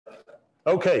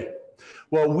Okay,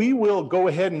 well, we will go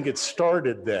ahead and get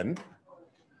started then.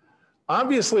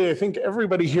 Obviously, I think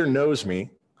everybody here knows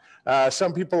me.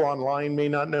 Some people online may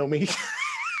not know me,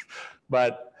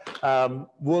 but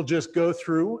we'll just go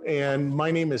through. And my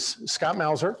name is Scott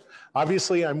Mauser.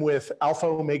 Obviously, I'm with Alpha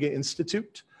Omega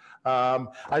Institute.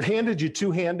 I've handed you two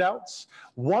handouts.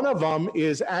 One of them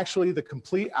is actually the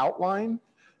complete outline,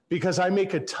 because I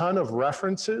make a ton of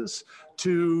references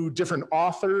to different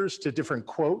authors, to different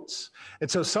quotes.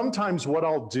 And so sometimes what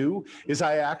I'll do is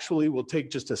I actually will take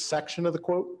just a section of the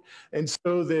quote, and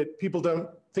so that people don't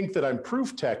think that I'm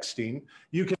proof texting,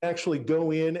 you can actually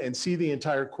go in and see the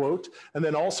entire quote. And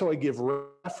then also I give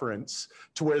reference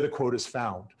to where the quote is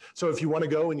found. So if you want to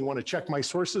go and you want to check my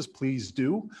sources, please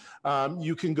do.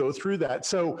 You can go through that.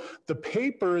 So the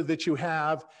paper that you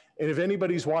have, and if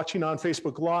anybody's watching on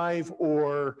Facebook Live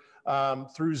or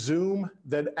through Zoom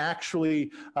that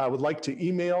actually would like to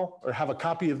email or have a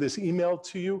copy of this email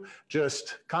to you,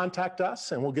 just contact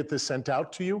us and we'll get this sent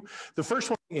out to you. The first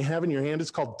one you have in your hand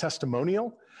is called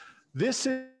testimonial. This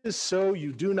is so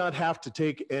you do not have to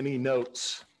take any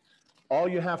notes. All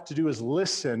you have to do is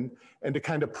listen and to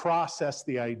kind of process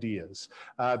the ideas.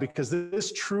 Because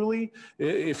this truly,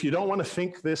 if you don't want to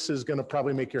think this is going to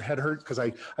probably make your head hurt, because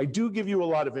I do give you a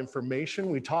lot of information.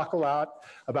 We talk a lot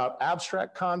about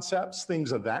abstract concepts,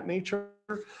 things of that nature.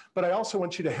 But I also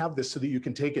want you to have this so that you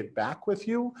can take it back with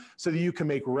you, so that you can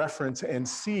make reference and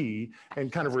see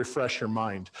and kind of refresh your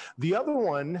mind. The other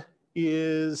one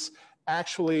is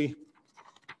actually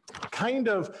kind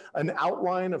of an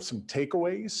outline of some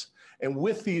takeaways. And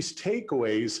with these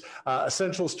takeaways,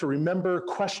 essentials to remember,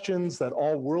 questions that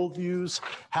all worldviews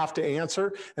have to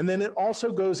answer. And then it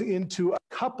also goes into a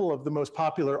couple of the most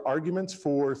popular arguments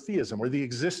for theism, or the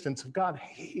existence of God.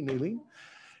 Hey, Naleen.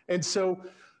 And so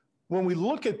when we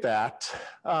look at that,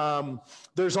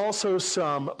 there's also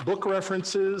some book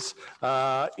references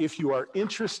if you are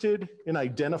interested in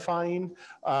identifying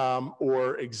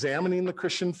or examining the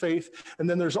Christian faith. And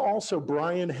then there's also,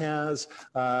 Brian has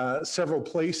several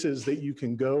places that you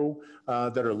can go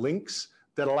that are links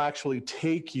that'll actually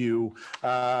take you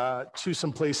to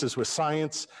some places with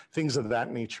science, things of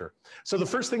that nature. So the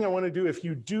first thing I want to do, if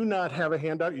you do not have a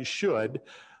handout, you should.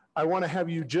 I want to have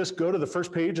you just go to the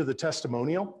first page of the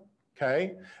testimonial.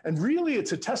 Okay, and really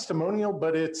it's a testimonial,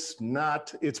 but it's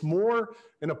not, it's more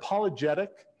an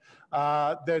apologetic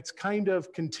that's kind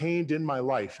of contained in my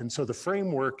life. And so the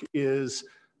framework is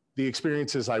the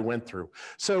experiences I went through.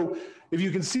 So if you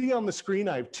can see on the screen,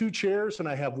 I have two chairs, and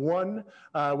I have one,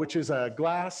 which is a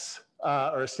glass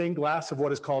or a stained glass of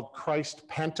what is called Christ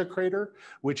Pantocrator,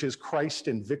 which is Christ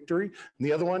in victory. And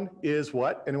the other one is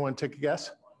what? Anyone take a guess?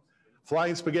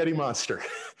 Flying Spaghetti Monster.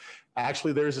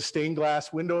 Actually, there's a stained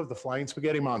glass window of the Flying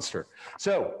Spaghetti Monster.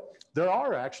 So there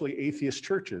are actually atheist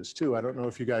churches too. I don't know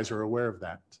if you guys are aware of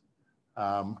that.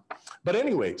 But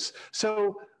anyways,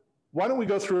 so why don't we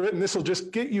go through it? And this will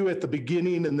just get you at the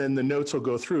beginning, and then the notes will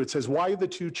go through. It says, why the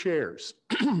two chairs?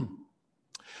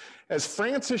 As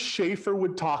Francis Schaeffer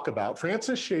would talk about,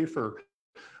 Francis Schaeffer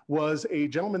was a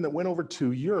gentleman that went over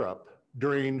to Europe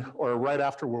during or right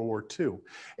after World War II.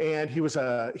 And he was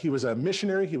a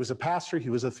missionary, he was a pastor, he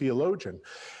was a theologian.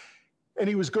 And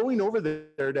he was going over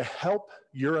there to help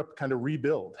Europe kind of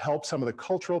rebuild, help some of the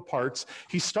cultural parts.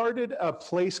 He started a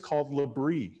place called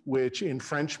L'Abri, which in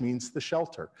French means the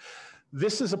shelter.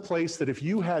 This is a place that if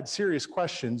you had serious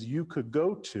questions, you could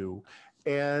go to,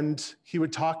 and he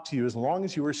would talk to you as long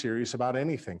as you were serious about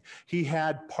anything. He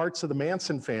had parts of the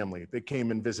Manson family that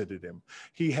came and visited him.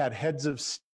 He had heads of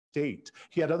state.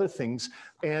 He had other things,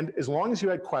 and as long as you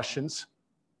had questions,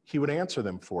 he would answer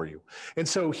them for you. And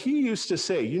so he used to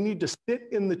say, you need to sit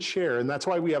in the chair, and that's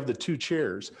why we have the two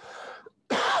chairs.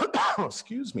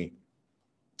 Excuse me.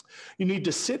 You need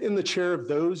to sit in the chair of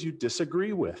those you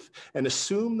disagree with and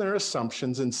assume their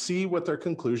assumptions and see what their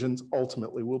conclusions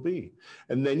ultimately will be.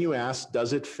 And then you ask,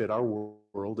 does it fit our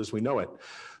world as we know it?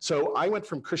 So I went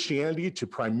from Christianity to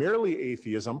primarily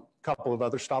atheism, a couple of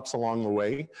other stops along the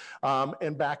way,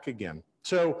 and back again.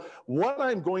 So what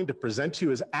I'm going to present to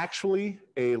you is actually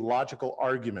a logical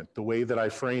argument, the way that I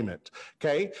frame it,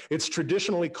 okay? It's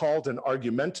traditionally called an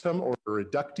argumentum or a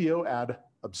reductio ad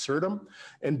absurdum.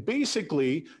 And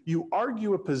basically, you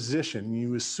argue a position,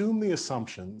 you assume the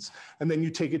assumptions, and then you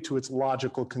take it to its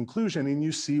logical conclusion, and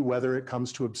you see whether it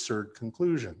comes to absurd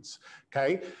conclusions,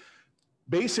 okay?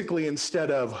 Basically,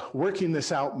 instead of working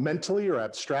this out mentally or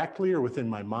abstractly or within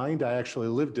my mind, I actually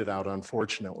lived it out,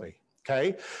 unfortunately.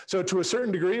 Okay, so to a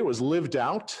certain degree, it was lived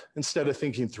out instead of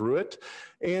thinking through it.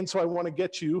 And so I want to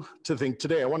get you to think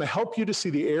today. I want to help you to see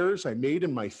the errors I made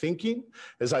in my thinking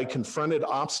as I confronted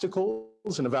obstacles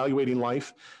in evaluating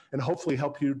life and hopefully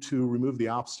help you to remove the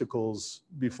obstacles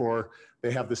before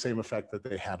they have the same effect that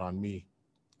they had on me,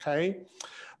 okay?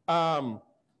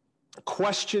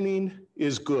 Questioning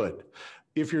is good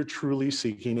if you're truly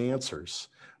seeking answers.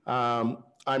 I'm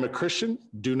a Christian,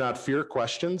 do not fear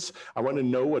questions. I want to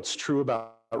know what's true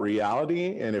about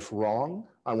reality, and if wrong,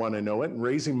 I want to know it. And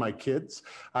raising my kids,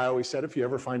 I always said, if you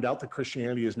ever find out that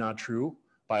Christianity is not true,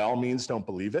 by all means, don't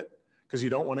believe it, because you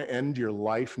don't want to end your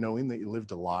life knowing that you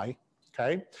lived a lie,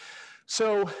 okay?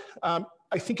 So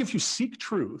I think if you seek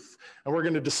truth, and we're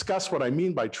going to discuss what I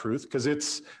mean by truth, because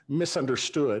it's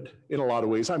misunderstood in a lot of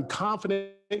ways, I'm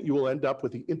confident you will end up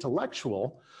with the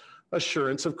intellectual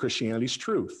assurance of Christianity's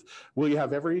truth. Will you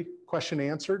have every question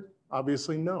answered?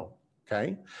 Obviously, no,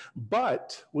 okay?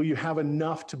 But will you have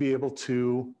enough to be able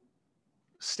to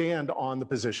stand on the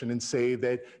position and say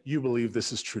that you believe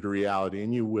this is true to reality,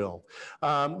 and you will.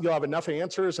 You'll have enough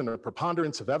answers and a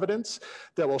preponderance of evidence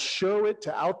that will show it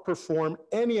to outperform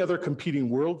any other competing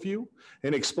worldview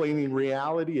in explaining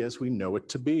reality as we know it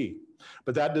to be.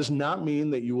 But that does not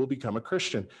mean that you will become a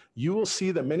Christian. You will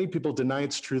see that many people deny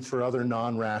its truth for other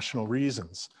non-rational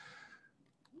reasons.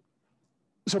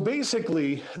 So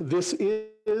basically, this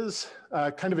is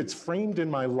it's framed in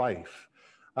my life.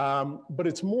 But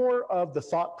it's more of the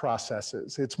thought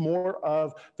processes. It's more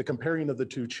of the comparing of the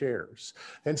two chairs.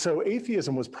 And so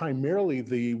atheism was primarily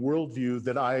the worldview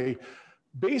that I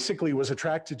basically was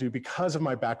attracted to because of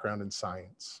my background in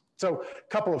science. So a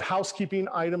couple of housekeeping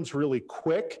items really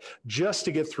quick, just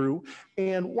to get through.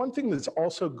 And one thing that's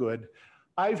also good,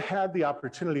 I've had the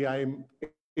opportunity, I'm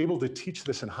able to teach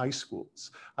this in high schools.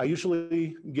 I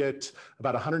usually get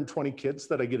about 120 kids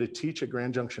that I get to teach at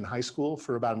Grand Junction High School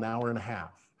for about an hour and a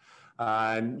half.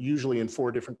 And usually in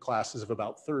 4 different classes of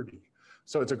about 30.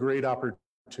 So it's a great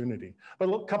opportunity. But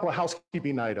a couple of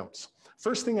housekeeping items.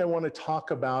 First thing I want to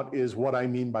talk about is what I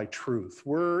mean by truth.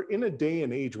 We're in a day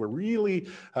and age where really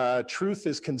truth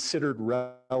is considered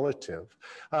relative.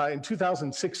 In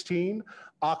 2016,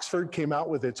 Oxford came out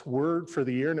with its word for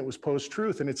the year, and it was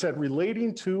post-truth, and it said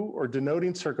relating to or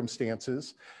denoting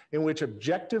circumstances in which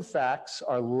objective facts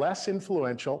are less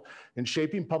influential in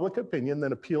shaping public opinion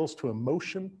than appeals to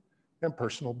emotion and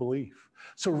personal belief.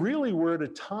 So really, we're at a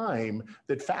time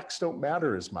that facts don't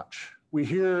matter as much. We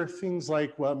hear things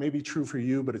like, well, it may be true for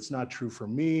you, but it's not true for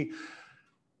me.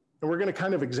 And we're going to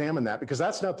kind of examine that, because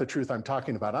that's not the truth I'm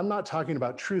talking about. I'm not talking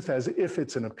about truth as if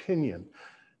it's an opinion.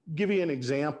 Give you an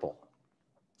example.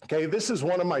 Okay, this is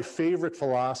one of my favorite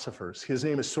philosophers. His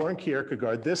name is Søren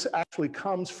Kierkegaard. This actually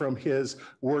comes from his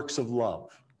works of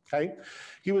love. Okay,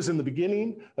 he was in the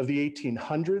beginning of the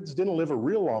 1800s, didn't live a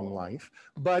real long life,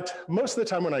 but most of the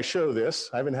time when I show this,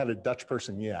 I haven't had a Dutch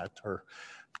person yet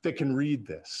that can read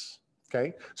this.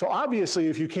 Okay, so obviously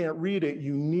if you can't read it,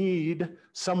 you need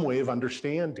some way of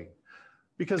understanding.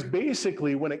 Because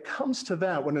basically, when it comes to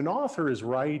that, when an author is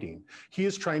writing, he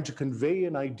is trying to convey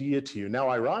an idea to you. Now,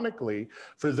 ironically,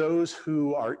 for those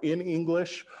who are in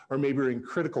English or maybe are in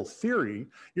critical theory,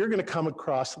 you're going to come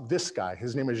across this guy.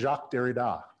 His name is Jacques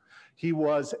Derrida. He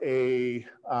was a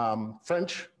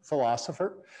French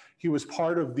philosopher. He was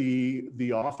part of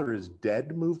the author is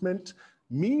dead movement,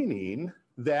 meaning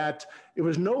that it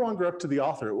was no longer up to the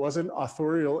author. It wasn't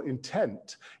authorial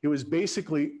intent. It was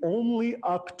basically only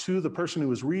up to the person who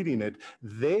was reading it.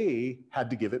 They had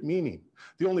to give it meaning.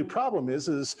 The only problem is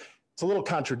it's a little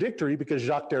contradictory, because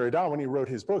Jacques Derrida, when he wrote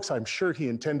his books, I'm sure he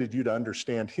intended you to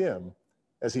understand him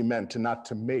as he meant, to not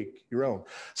to make your own.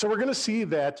 So we're going to see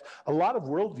that a lot of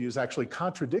worldviews actually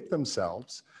contradict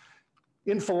themselves.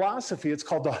 In philosophy, it's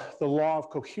called the law of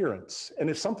coherence. And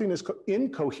if something is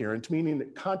incoherent, meaning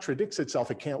it contradicts itself,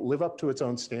 it can't live up to its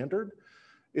own standard,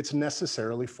 it's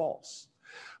necessarily false.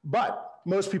 But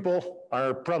most people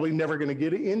are probably never going to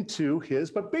get into his,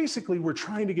 but basically we're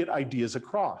trying to get ideas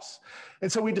across.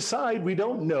 And so we decide we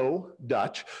don't know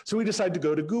Dutch, so we decide to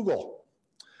go to Google.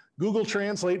 Google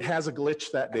Translate has a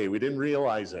glitch that day. We didn't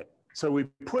realize it. So we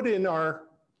put in our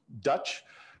Dutch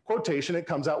quotation, it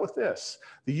comes out with this: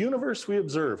 the universe we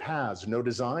observe has no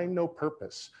design, no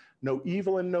purpose, no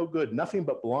evil and no good, nothing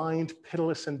but blind,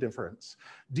 pitiless indifference.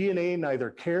 DNA neither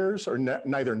cares or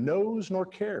neither knows nor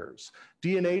cares.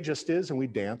 DNA just is, and we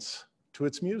dance to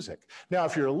its music. Now,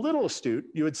 if you're a little astute,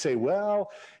 you would say,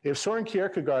 well, if Søren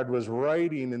Kierkegaard was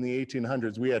writing in the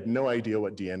 1800s, we had no idea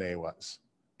what DNA was,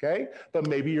 okay? But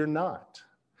maybe you're not.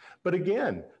 But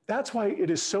again, that's why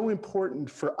it is so important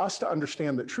for us to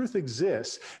understand that truth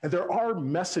exists, and there are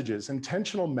messages,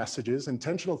 intentional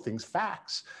things,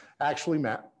 facts actually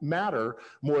matter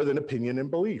more than opinion and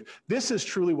belief. This is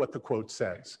truly what the quote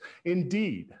says.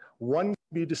 Indeed, one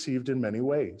be deceived in many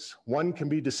ways. One can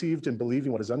be deceived in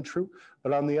believing what is untrue,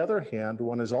 but on the other hand,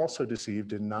 one is also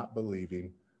deceived in not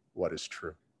believing what is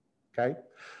true, okay?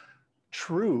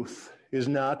 Truth is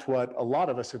not what a lot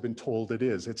of us have been told it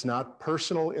is. It's not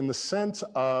personal in the sense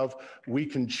of we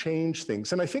can change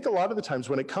things. And I think a lot of the times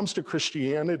when it comes to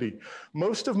Christianity,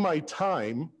 most of my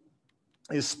time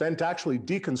is spent actually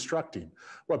deconstructing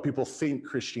what people think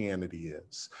Christianity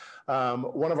is.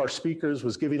 One of our speakers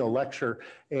was giving a lecture,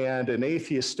 and an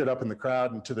atheist stood up in the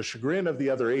crowd, and to the chagrin of the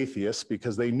other atheists,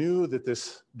 because they knew that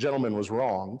this gentleman was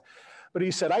wrong, but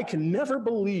he said, I can never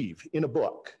believe in a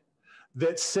book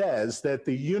that says that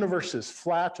the universe is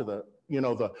flat, or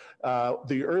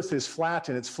the earth is flat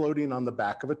and it's floating on the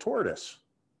back of a tortoise.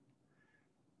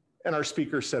 And our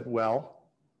speaker said, well,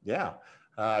 yeah,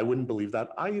 I wouldn't believe that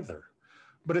either.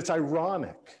 But it's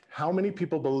ironic how many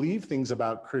people believe things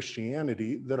about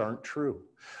Christianity that aren't true.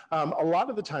 A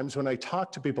lot of the times when I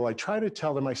talk to people, I try to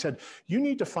tell them, I said, you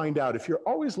need to find out, if you're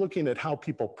always looking at how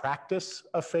people practice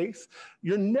a faith,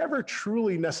 you're never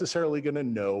truly necessarily going to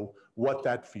know what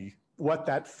that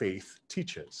faith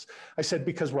teaches. I said,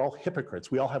 because we're all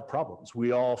hypocrites. We all have problems.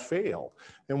 We all fail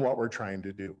in what we're trying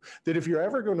to do. That if you're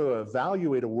ever going to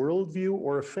evaluate a worldview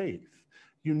or a faith,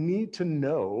 you need to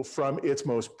know from its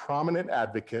most prominent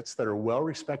advocates that are well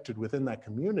respected within that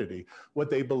community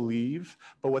what they believe,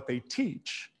 but what they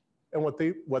teach, and what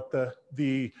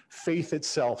the faith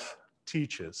itself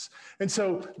teaches. And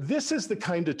so this is the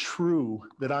kind of true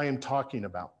that I am talking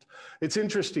about. It's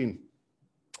interesting.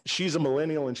 She's a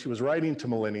millennial, and she was writing to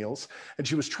millennials, and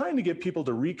she was trying to get people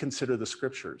to reconsider the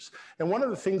scriptures. And one of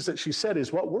the things that she said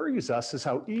is, what worries us is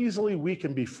how easily we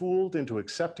can be fooled into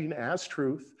accepting as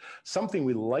truth something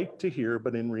we like to hear,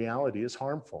 but in reality is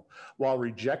harmful, while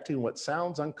rejecting what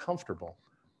sounds uncomfortable,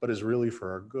 but is really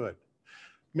for our good.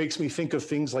 Makes me think of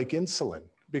things like insulin,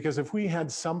 because if we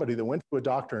had somebody that went to a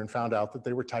doctor and found out that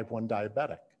they were type 1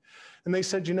 diabetic, and they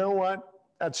said, you know what?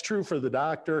 That's true for the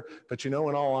doctor, but in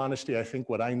all honesty, I think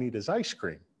what I need is ice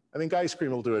cream. I think ice cream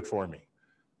will do it for me.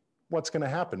 What's going to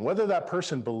happen? Whether that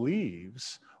person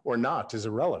believes or not is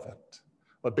irrelevant.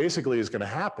 What basically is going to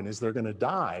happen is they're going to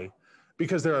die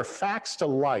because there are facts to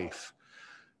life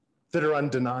that are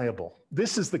undeniable.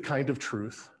 This is the kind of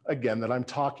truth, again, that I'm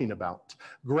talking about.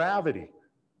 Gravity.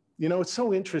 It's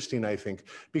so interesting, I think,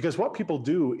 because what people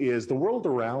do is the world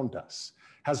around us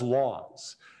has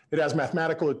laws. It has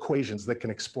mathematical equations that can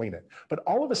explain it. But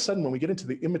all of a sudden, when we get into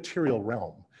the immaterial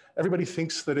realm, everybody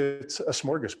thinks that it's a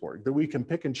smorgasbord, that we can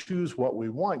pick and choose what we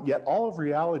want, yet all of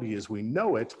reality as we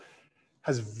know it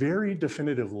has very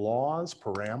definitive laws,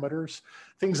 parameters,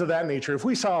 things of that nature. If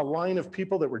we saw a line of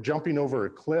people that were jumping over a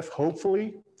cliff,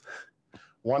 hopefully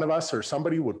one of us or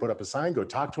somebody would put up a sign, go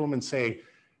talk to them and say,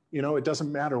 it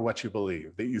doesn't matter what you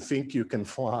believe, that you think you can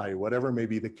fly, whatever may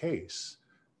be the case.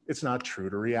 It's not true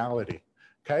to reality.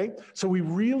 Okay, so we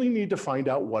really need to find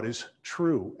out what is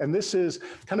true. And this is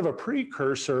kind of a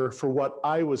precursor for what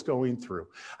I was going through.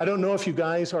 I don't know if you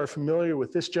guys are familiar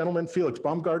with this gentleman, Felix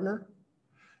Baumgartner.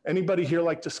 Anybody here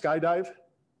like to skydive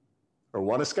or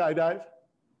want to skydive?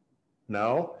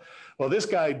 No? Well, this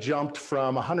guy jumped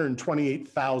from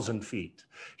 128,000 feet.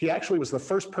 He actually was the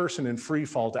first person in free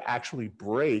fall to actually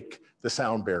break the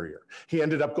sound barrier. He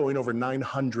ended up going over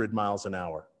 900 miles an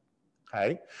hour.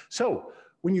 Okay, so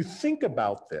when you think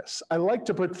about this, I like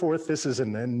to put forth this as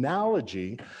an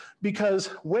analogy because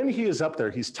when he is up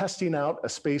there, he's testing out a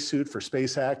spacesuit for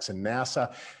SpaceX and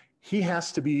NASA. He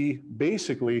has to be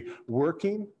basically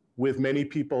working with many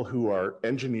people who are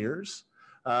engineers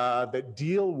that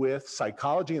deal with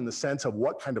psychology in the sense of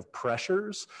what kind of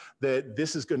pressures that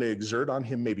this is going to exert on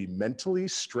him, maybe mentally,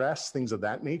 stress, things of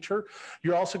that nature.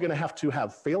 You're also going to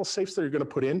have fail-safes that you're going to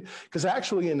put in because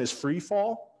actually in his free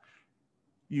fall,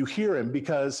 you hear him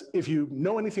because if you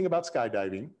know anything about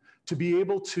skydiving, to be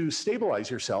able to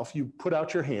stabilize yourself, you put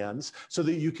out your hands so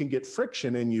that you can get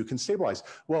friction and you can stabilize.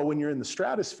 Well, when you're in the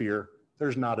stratosphere,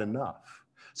 there's not enough.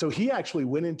 So he actually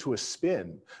went into a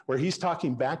spin where he's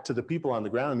talking back to the people on the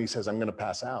ground and he says, I'm going to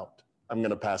pass out. I'm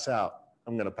going to pass out.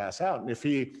 I'm going to pass out. And if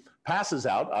he passes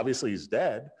out, obviously he's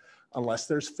dead unless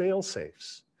there's fail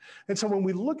safes. And so when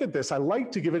we look at this, I like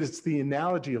to give it's the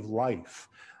analogy of life.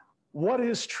 What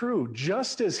is true?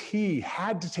 Just as he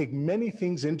had to take many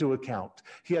things into account,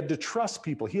 he had to trust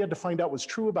people, he had to find out what's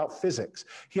true about physics,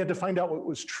 he had to find out what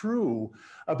was true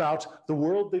about the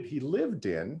world that he lived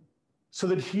in so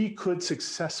that he could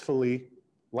successfully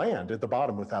land at the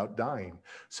bottom without dying.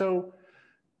 So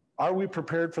are we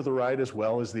prepared for the ride as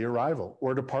well as the arrival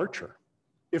or departure?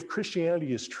 If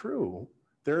Christianity is true,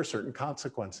 there are certain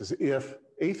consequences. If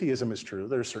atheism is true,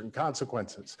 there are certain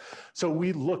consequences. So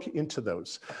we look into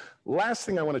those. Last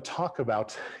thing I want to talk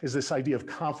about is this idea of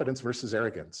confidence versus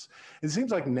arrogance. It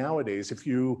seems like nowadays, if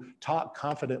you talk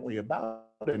confidently about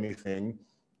anything,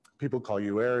 people call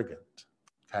you arrogant,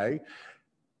 okay?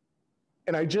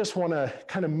 And I just want to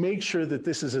kind of make sure that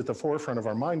this is at the forefront of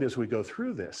our mind as we go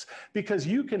through this, because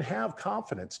you can have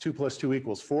confidence. 2 +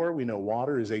 2 = 4. We know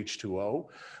water is H2O.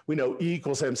 We know E =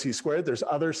 mc². There's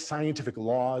other scientific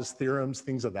laws, theorems,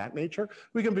 things of that nature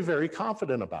we can be very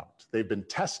confident about. They've been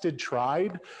tested,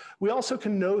 tried. We also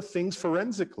can know things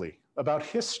forensically about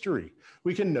history.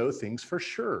 We can know things for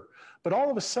sure. But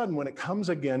all of a sudden, when it comes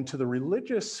again to the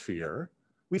religious sphere,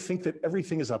 we think that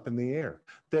everything is up in the air,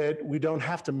 that we don't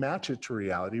have to match it to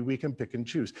reality. We can pick and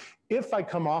choose. If I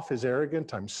come off as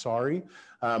arrogant, I'm sorry.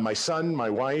 My son, my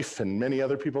wife, and many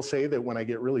other people say that when I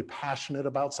get really passionate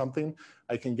about something,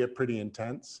 I can get pretty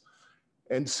intense.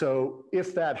 And so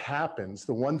if that happens,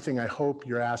 the one thing I hope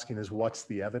you're asking is, what's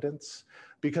the evidence?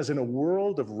 Because in a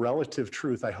world of relative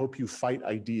truth, I hope you fight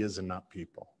ideas and not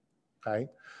people, okay?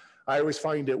 I always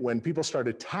find it when people start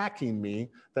attacking me,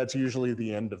 that's usually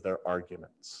the end of their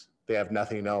arguments. They have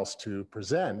nothing else to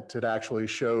present. It actually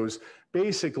shows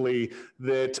basically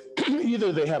that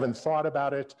either they haven't thought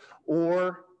about it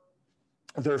or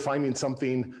they're finding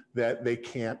something that they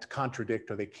can't contradict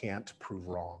or they can't prove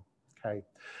wrong, okay?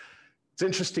 It's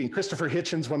interesting, Christopher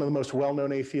Hitchens, one of the most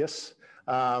well-known atheists.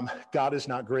 God is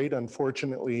not great.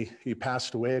 Unfortunately, he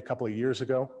passed away a couple of years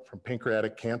ago from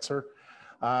pancreatic cancer.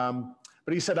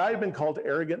 But he said, I have been called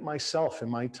arrogant myself in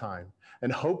my time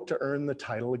and hope to earn the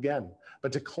title again.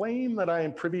 But to claim that I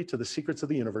am privy to the secrets of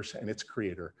the universe and its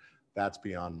creator, that's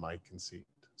beyond my conceit.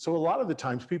 So a lot of the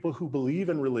times, people who believe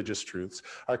in religious truths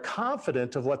are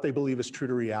confident of what they believe is true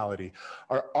to reality,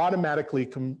 are automatically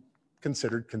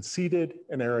considered conceited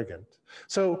and arrogant.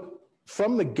 So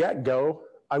from the get-go,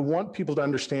 I want people to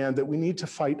understand that we need to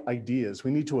fight ideas.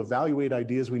 We need to evaluate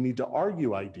ideas. We need to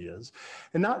argue ideas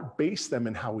and not base them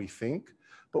in how we think,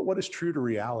 but what is true to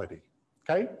reality,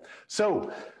 okay?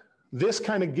 So this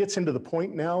kind of gets into the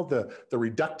point now, the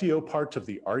reductio part of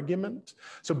the argument.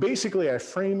 So basically I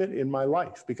frame it in my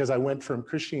life because I went from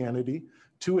Christianity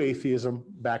to atheism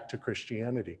back to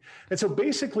Christianity. And so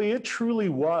basically it truly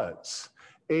was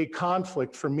a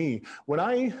conflict for me.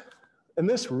 And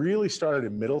this really started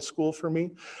in middle school for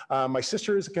me. My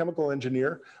sister is a chemical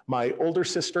engineer. My older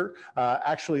sister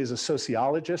actually is a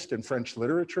sociologist and French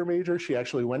literature major. She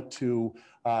actually went to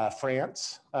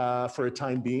France for a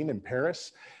time being in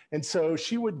Paris. And so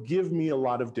she would give me a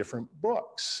lot of different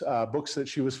books, books that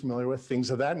she was familiar with, things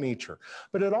of that nature.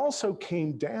 But it also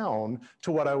came down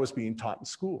to what I was being taught in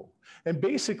school. And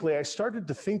basically, I started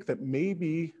to think that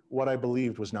maybe what I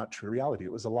believed was not true reality.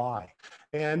 It was a lie.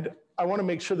 And I want to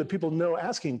make sure that people know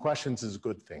asking questions is a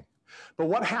good thing. But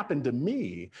what happened to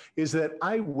me is that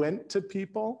I went to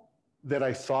people that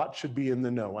I thought should be in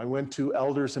the know. I went to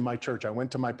elders in my church. I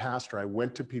went to my pastor. I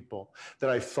went to people that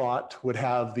I thought would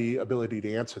have the ability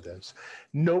to answer this.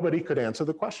 Nobody could answer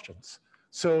the questions.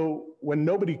 So when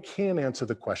nobody can answer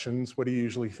the questions, what do you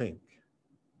usually think?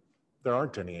 There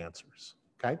aren't any answers,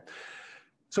 okay?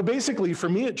 So basically, for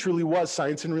me, it truly was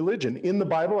science and religion. In the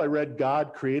Bible, I read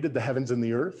God created the heavens and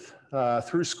the earth.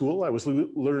 Through school, I was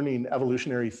learning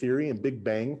evolutionary theory and Big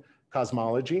Bang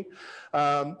cosmology.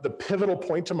 The pivotal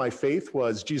point to my faith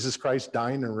was Jesus Christ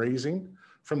dying and raising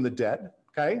from the dead,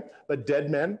 okay? But dead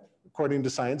men, according to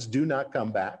science, do not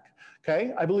come back,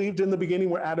 okay? I believed in the beginning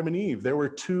were Adam and Eve. There were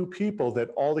two people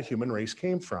that all the human race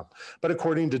came from. But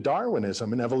according to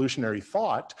Darwinism and evolutionary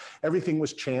thought, everything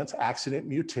was chance, accident,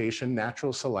 mutation,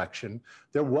 natural selection.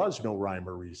 There was no rhyme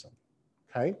or reason.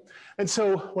 Okay? And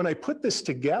so when I put this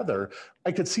together,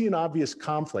 I could see an obvious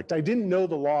conflict. I didn't know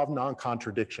the law of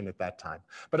non-contradiction at that time,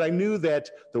 but I knew that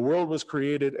the world was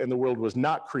created and the world was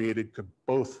not created could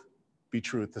both be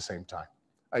true at the same time.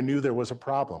 I knew there was a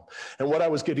problem. And what I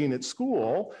was getting at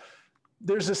school,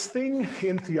 there's this thing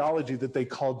in theology that they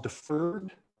call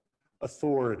deferred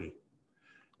authority.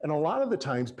 And a lot of the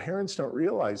times parents don't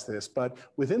realize this, but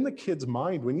within the kid's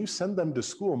mind, when you send them to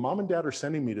school, mom and dad are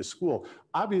sending me to school,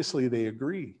 obviously they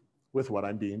agree with what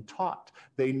I'm being taught.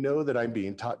 They know that I'm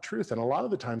being taught truth. And a lot of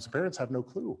the times the parents have no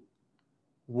clue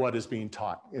what is being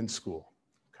taught in school,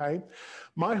 okay?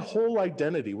 My whole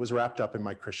identity was wrapped up in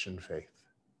my Christian faith,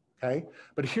 okay?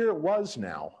 But here it was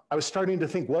now. I was starting to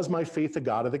think, was my faith the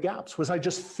God of the gaps? Was I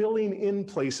just filling in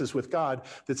places with God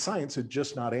that science had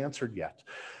just not answered yet?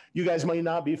 You guys might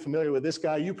not be familiar with this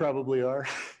guy. You probably are.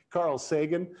 Carl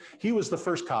Sagan. He was the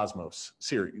first Cosmos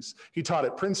series. He taught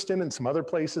at Princeton and some other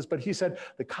places, but he said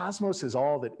the cosmos is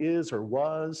all that is or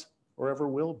was or ever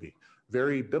will be.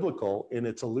 very biblical in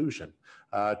its allusion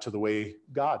to the way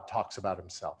God talks about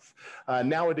himself.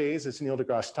 Nowadays, it's Neil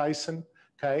deGrasse Tyson,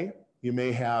 okay? You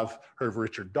may have heard of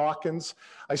Richard Dawkins.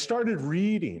 I started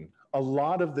reading a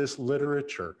lot of this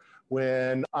literature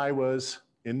when I was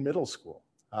in middle school.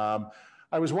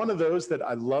 I was one of those that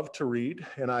I loved to read,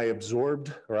 and I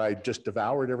absorbed, or I just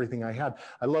devoured everything I had.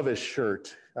 I love his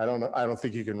shirt. I don't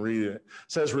think you can read it. It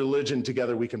says, "Religion,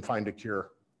 together we can find a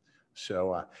cure."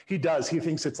 So he does. He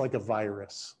thinks it's like a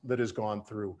virus that has gone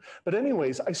through. But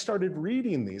anyways, I started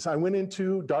reading these. I went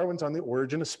into Darwin's On the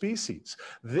Origin of Species.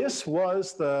 This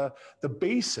was the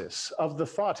basis of the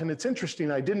thought. And it's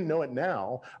interesting, I didn't know it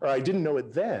now, or I didn't know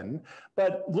it then,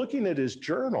 but looking at his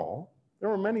journal, there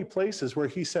were many places where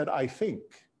he said, "I think."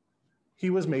 He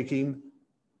was making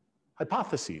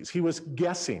hypotheses. He was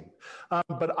guessing.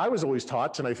 But I was always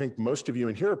taught, and I think most of you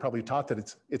in here are probably taught,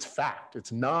 that it's fact.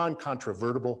 It's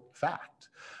non-controvertible fact.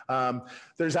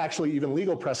 There's actually even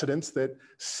legal precedents that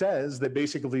says that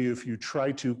basically if you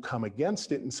try to come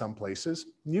against it in some places,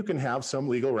 you can have some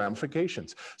legal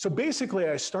ramifications. So basically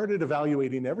I started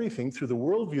evaluating everything through the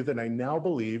worldview that I now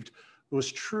believed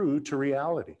was true to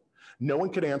reality. No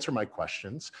one could answer my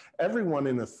questions. Everyone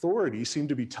in authority seemed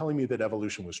to be telling me that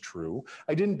evolution was true.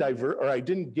 I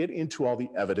didn't get into all the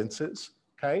evidences,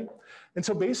 okay? And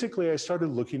so basically I started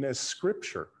looking at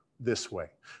scripture this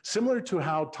way. Similar to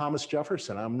how Thomas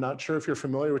Jefferson, I'm not sure if you're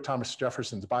familiar with Thomas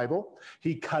Jefferson's Bible,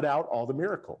 he cut out all the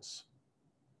miracles.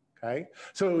 Okay?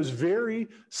 So it was very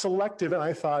selective, and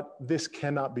I thought, this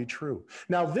cannot be true.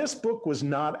 Now, this book was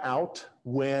not out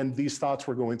when these thoughts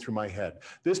were going through my head.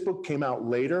 This book came out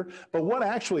later, but what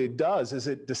actually it does is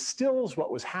it distills what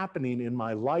was happening in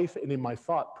my life and in my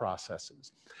thought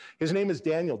processes. His name is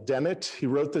Daniel Dennett. He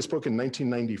wrote this book in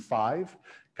 1995,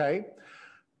 okay?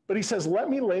 But he says, "Let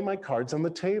me lay my cards on the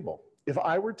table. If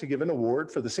I were to give an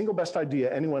award for the single best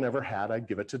idea anyone ever had, I'd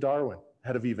give it to Darwin,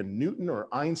 ahead of even Newton or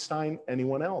Einstein,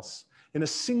 anyone else. In a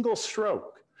single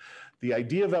stroke, the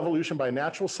idea of evolution by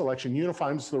natural selection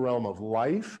unifies the realm of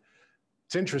life."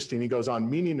 It's interesting, he goes on,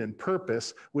 "meaning and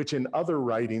purpose," which in other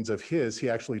writings of his, he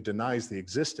actually denies the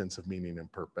existence of meaning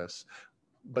and purpose.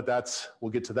 But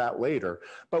we'll get to that later.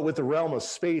 "But with the realm of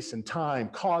space and time,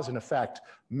 cause and effect,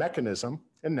 mechanism,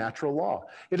 and natural law.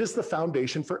 It is the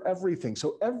foundation for everything."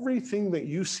 So everything that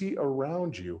you see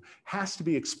around you has to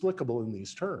be explicable in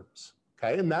these terms,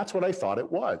 okay? And that's what I thought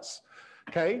it was,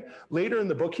 okay? Later in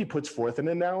the book, he puts forth an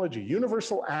analogy.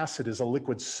 Universal acid is a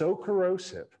liquid so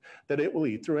corrosive that it will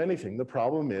eat through anything. The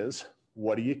problem is,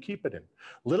 what do you keep it in?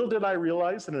 Little did I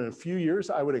realize that in a few years,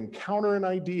 I would encounter an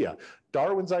idea,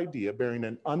 Darwin's idea, bearing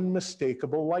an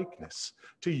unmistakable likeness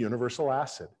to universal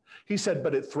acid. He said,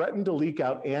 but it threatened to leak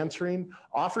out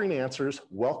offering answers,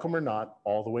 welcome or not,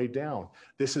 all the way down.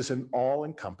 This is an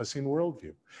all-encompassing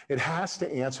worldview. It has to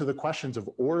answer the questions of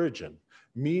origin,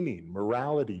 meaning,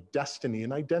 morality, destiny,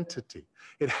 and identity.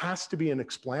 It has to be an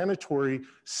explanatory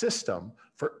system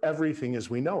for everything as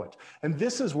we know it. And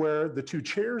this is where the two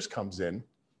chairs comes in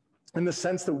the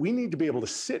sense that we need to be able to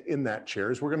sit in that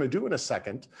chair, as we're going to do in a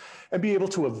second, and be able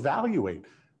to evaluate,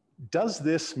 does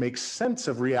this make sense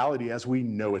of reality as we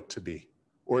know it to be?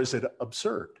 Or is it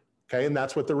absurd? Okay, and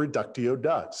that's what the reductio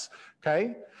does,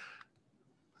 okay?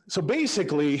 So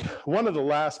basically, one of the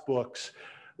last books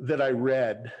that I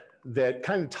read that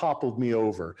kind of toppled me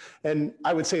over, and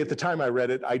I would say at the time I read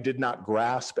it, I did not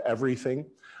grasp everything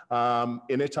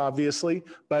in it, obviously,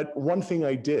 but one thing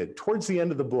I did, towards the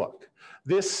end of the book,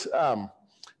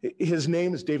 his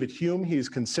name is David Hume. He's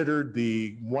considered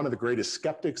one of the greatest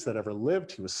skeptics that ever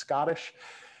lived. He was Scottish.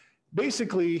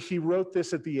 Basically, he wrote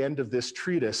this at the end of this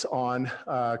treatise on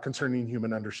concerning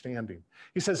human understanding.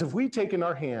 He says, if we take in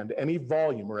our hand any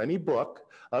volume or any book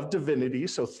of divinity,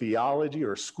 so theology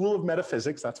or school of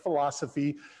metaphysics, that's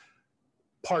philosophy,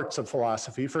 parts of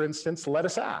philosophy, for instance, let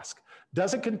us ask,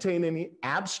 does it contain any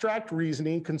abstract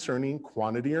reasoning concerning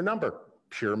quantity or number,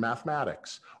 pure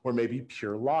mathematics, or maybe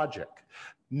pure logic?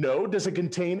 No, does it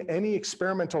contain any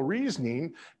experimental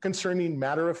reasoning concerning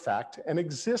matter of fact and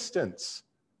existence?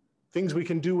 Things we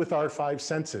can do with our five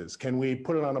senses. Can we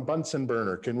put it on a Bunsen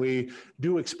burner? Can we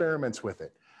do experiments with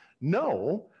it?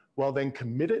 No, well then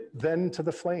commit it then to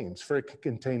the flames, for it can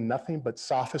contain nothing but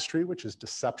sophistry, which is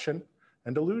deception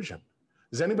and illusion.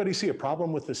 Does anybody see a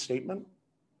problem with this statement?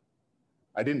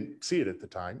 I didn't see it at the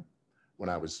time when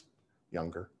I was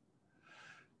younger.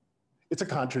 It's a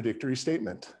contradictory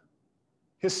statement.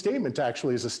 His statement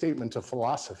actually is a statement of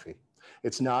philosophy.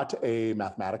 It's not a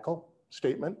mathematical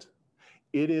statement.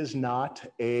 It is not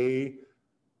a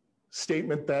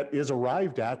statement that is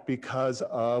arrived at because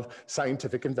of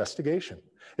scientific investigation.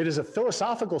 It is a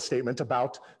philosophical statement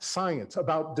about science,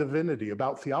 about divinity,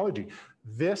 about theology.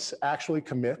 This actually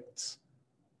commits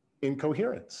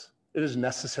incoherence. It is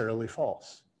necessarily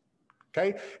false.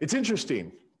 Okay? It's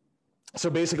interesting. So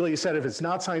basically, he said, if it's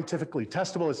not scientifically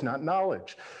testable, it's not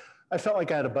knowledge. I felt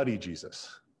like I had a buddy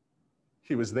Jesus.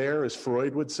 He was there, as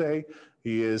Freud would say.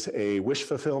 He is a wish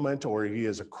fulfillment, or he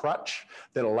is a crutch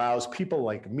that allows people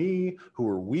like me who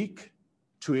are weak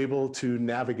to be able to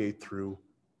navigate through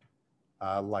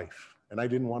life. And I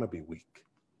didn't want to be weak,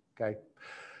 okay?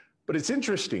 But it's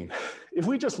interesting. If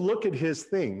we just look at his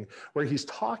thing where he's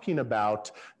talking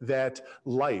about that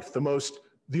life,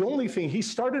 the only thing, he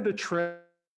started a trend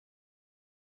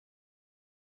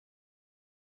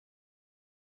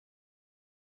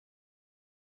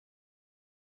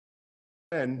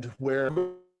where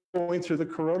we're going through the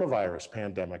coronavirus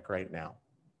pandemic right now.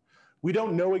 We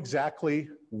don't know exactly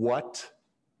what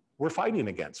we're fighting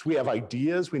against. We have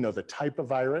ideas, we know the type of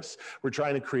virus, we're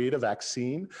trying to create a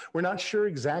vaccine. We're not sure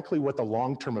exactly what the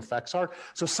long-term effects are.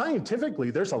 So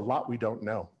scientifically, there's a lot we don't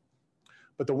know.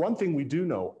 But the one thing we do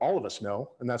know, all of us know,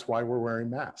 and that's why we're wearing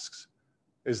masks,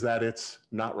 is that it's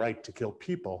not right to kill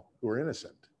people who are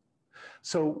innocent.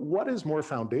 So what is more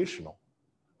foundational?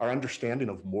 Our understanding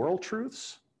of moral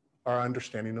truths, our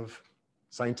understanding of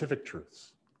scientific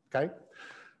truths, okay?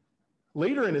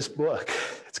 Later in his book,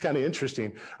 it's kind of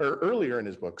interesting, or earlier in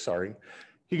his book, sorry,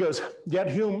 he goes,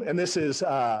 yet Hume, and this is,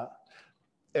 and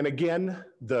again,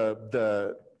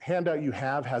 the handout you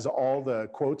have has all the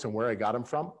quotes and where I got them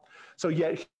from. So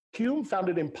yet Hume found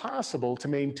it impossible to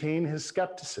maintain his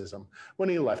skepticism when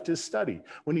he left his study.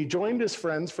 When he joined his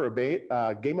friends for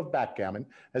a game of backgammon,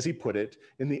 as he put it,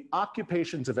 in the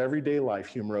occupations of everyday life,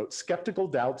 Hume wrote, skeptical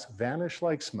doubts vanish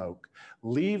like smoke,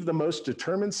 leave the most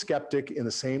determined skeptic in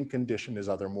the same condition as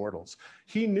other mortals.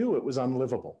 He knew it was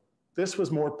unlivable. This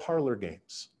was more parlor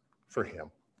games for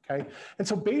him. Okay? And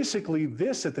so basically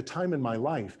this, at the time in my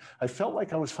life, I felt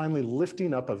like I was finally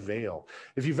lifting up a veil.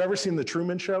 If you've ever seen The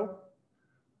Truman Show,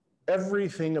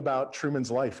 everything about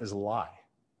Truman's life is a lie.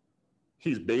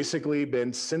 He's basically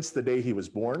been, since the day he was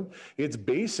born, it's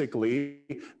basically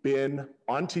been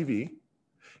on TV.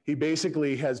 He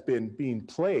basically has been being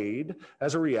played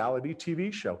as a reality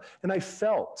TV show. And I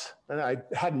felt, and I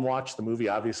hadn't watched the movie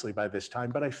obviously by this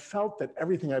time, but I felt that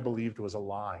everything I believed was a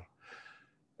lie.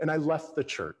 And I left the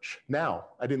church. Now,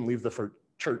 I didn't leave the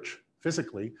church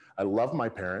physically. I loved my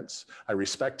parents. I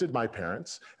respected my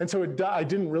parents. And so I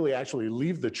didn't really actually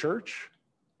leave the church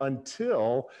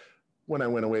until when I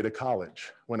went away to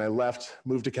college, when I left,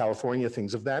 moved to California,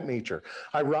 things of that nature.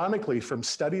 Ironically, from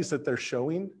studies that they're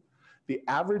showing, the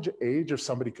average age of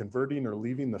somebody converting or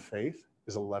leaving the faith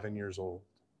is 11 years old,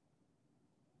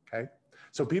 okay?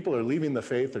 So people are leaving the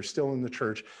faith, they're still in the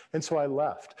church, and so I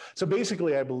left. So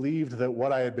basically, I believed that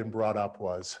what I had been brought up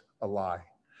was a lie.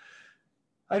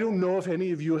 I don't know if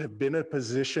any of you have been in a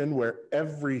position where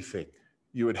everything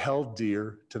you had held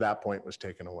dear to that point was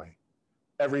taken away.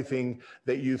 Everything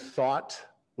that you thought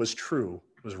was true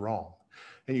was wrong.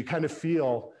 And you kind of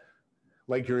feel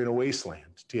like you're in a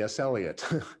wasteland, T.S. Eliot.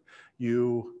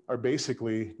 You are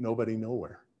basically nobody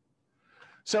nowhere.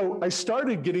 So I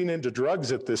started getting into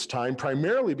drugs at this time,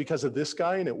 primarily because of this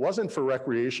guy, and it wasn't for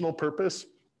recreational purpose.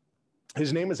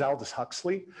 His name is Aldous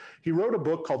Huxley. He wrote a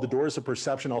book called The Doors of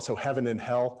Perception, also Heaven and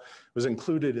Hell. It was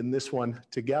included in this one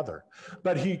together.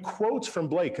 But he quotes from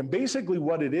Blake, and basically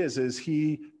what it is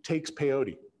he takes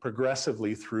peyote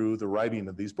progressively through the writing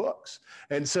of these books.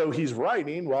 And so he's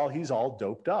writing while he's all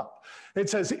doped up. It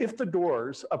says, if the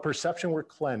doors of perception were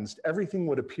cleansed, everything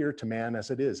would appear to man as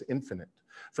it is, infinite.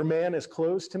 For man has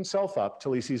closed himself up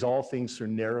till he sees all things through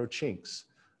narrow chinks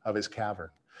of his cavern.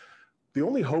 The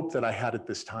only hope that I had at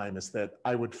this time is that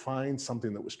I would find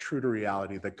something that was true to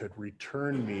reality that could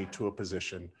return me to a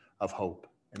position of hope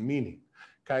and meaning,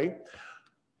 okay?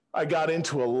 I got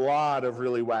into a lot of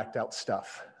really whacked out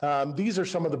stuff. These are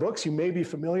some of the books. You may be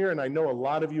familiar, and I know a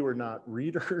lot of you are not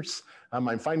readers.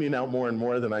 I'm finding out more and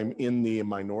more that I'm in the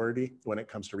minority when it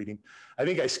comes to reading. I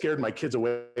think I scared my kids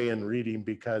away in reading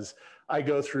because I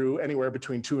go through anywhere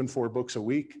between 2 and 4 books a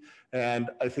week. And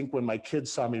I think when my kids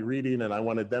saw me reading and I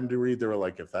wanted them to read, they were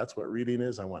like, if that's what reading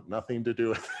is, I want nothing to do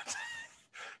with it.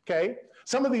 Okay?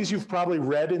 Some of these you've probably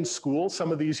read in school.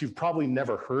 Some of these you've probably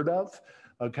never heard of.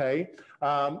 Okay?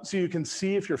 So you can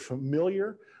see if you're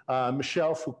familiar.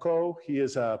 Michel Foucault, he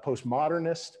is a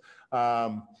postmodernist.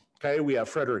 Okay, we have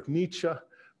Friedrich Nietzsche.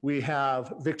 We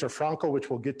have Viktor Frankl, which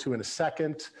we'll get to in a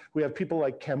second. We have people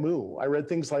like Camus. I read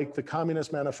things like the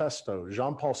Communist Manifesto,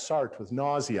 Jean-Paul Sartre with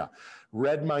Nausea,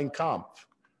 read Mein Kampf,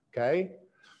 okay?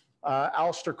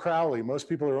 Aleister Crowley, most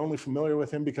people are only familiar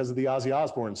with him because of the Ozzy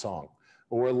Osbourne song,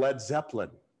 or Led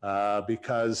Zeppelin,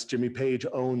 because Jimmy Page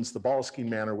owns the Ballsky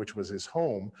Manor, which was his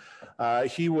home.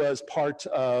 He was part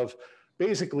of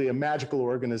basically a magical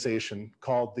organization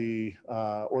called the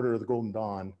Order of the Golden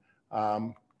Dawn.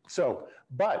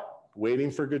 But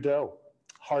Waiting for Godot,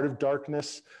 Heart of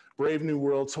Darkness, Brave New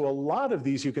World. So a lot of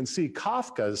these you can see.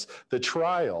 Kafka's The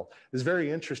Trial is very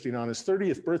interesting. On his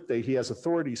 30th birthday, he has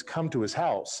authorities come to his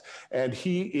house, and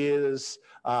he is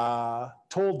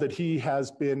told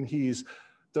that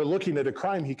they're looking at a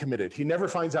crime he committed. He never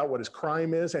finds out what his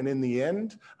crime is, and in the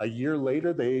end, a year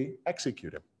later, they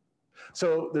execute him.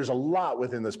 So there's a lot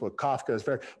within this book. Kafka is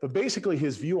but basically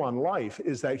his view on life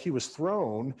is that he was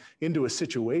thrown into a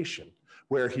situation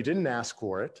where he didn't ask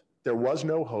for it. There was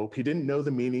no hope. He didn't know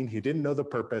the meaning. He didn't know the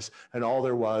purpose. And all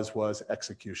there was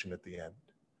execution at the end.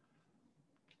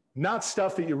 Not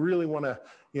stuff that you really want to,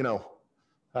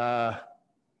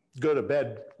 go to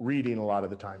bed reading a lot of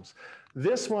the times.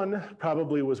 This one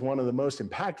probably was one of the most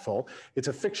impactful. It's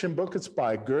a fiction book. It's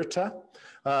by Goethe.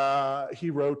 He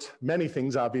wrote many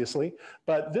things, obviously,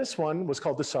 but this one was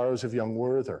called The Sorrows of Young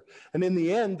Werther. And in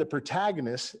the end, the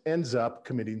protagonist ends up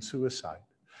committing suicide.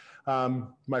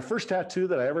 My first tattoo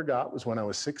that I ever got was when I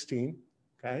was 16,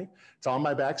 okay? It's on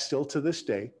my back still to this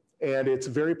day, and it's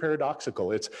very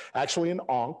paradoxical. It's actually an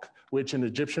ankh, which in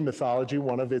Egyptian mythology,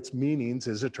 one of its meanings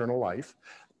is eternal life,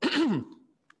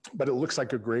 but it looks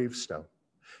like a gravestone.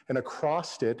 And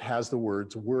across it has the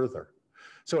words Werther.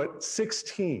 So at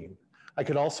 16, I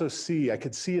could see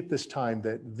at this time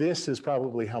that this is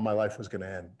probably how my life was going to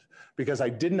end, because I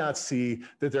did not see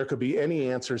that there could be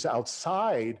any answers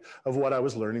outside of what I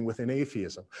was learning within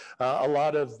atheism. A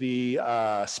lot of the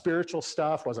spiritual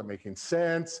stuff wasn't making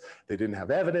sense. They didn't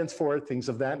have evidence for it, things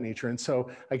of that nature. And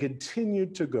so I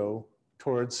continued to go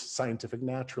towards scientific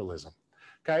naturalism.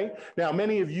 Okay. Now,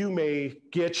 many of you may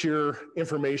get your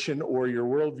information or your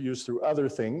worldviews through other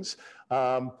things.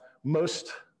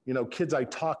 Most kids I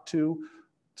talk to,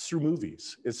 it's through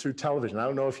movies. It's through television. I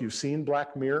don't know if you've seen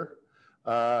Black Mirror.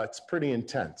 It's pretty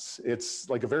intense. It's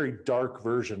like a very dark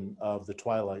version of the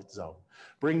Twilight Zone.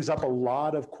 Brings up a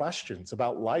lot of questions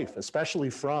about life, especially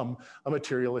from a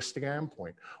materialistic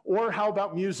standpoint. Or how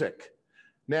about music?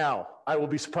 Now, I will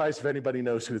be surprised if anybody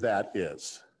knows who that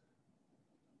is.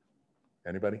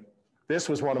 Anybody? This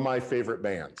was one of my favorite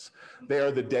bands. They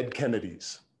are the Dead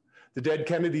Kennedys. The Dead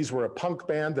Kennedys were a punk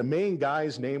band. The main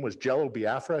guy's name was Jello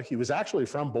Biafra. He was actually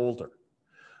from Boulder.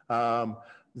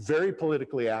 Very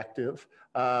politically active.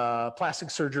 Plastic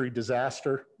surgery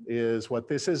disaster is what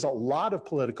this is. A lot of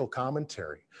political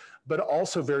commentary, but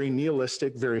also very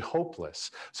nihilistic, very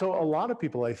hopeless. So a lot of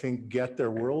people, I think, get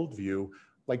their worldview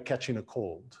like catching a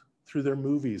cold through their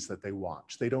movies that they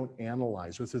watch. They don't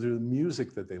analyze, or through the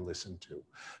music that they listen to,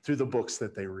 through the books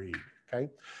that they read, okay?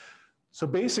 So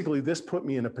basically, this put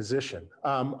me in a position.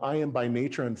 I am by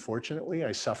nature, unfortunately,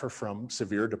 I suffer from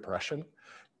severe depression.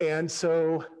 And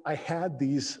so I had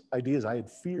these ideas. I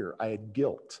had fear, I had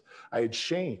guilt, I had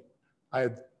shame, I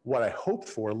had what I hoped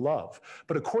for, love.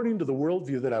 But according to the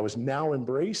worldview that I was now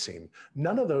embracing,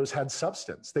 none of those had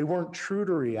substance. They weren't true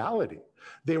to reality.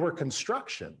 They were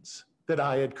constructions that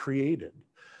I had created.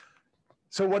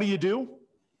 So what do?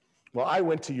 Well, I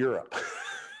went to Europe.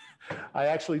 I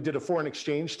actually did a foreign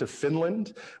exchange to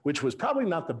Finland, which was probably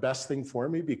not the best thing for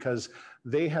me because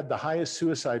they had the highest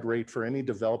suicide rate for any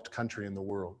developed country in the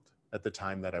world at the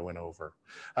time that I went over.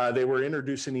 They were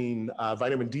introducing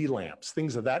vitamin D lamps,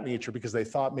 things of that nature, because they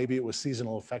thought maybe it was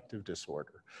seasonal affective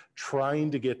disorder,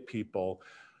 trying to get people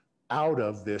out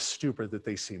of this stupor that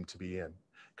they seemed to be in.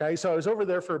 Okay, so I was over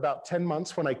there for about 10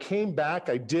 months. When I came back,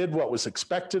 I did what was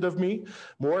expected of me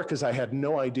more because I had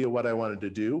no idea what I wanted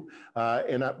to do.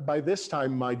 By this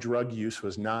time, my drug use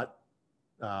was not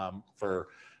for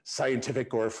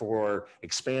scientific or for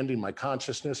expanding my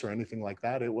consciousness or anything like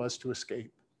that. It was to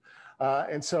escape.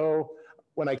 And so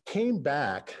when I came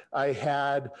back, I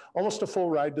had almost a full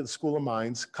ride to the School of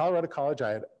Mines. Colorado College, I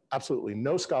had absolutely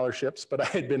no scholarships, but I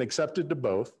had been accepted to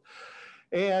both.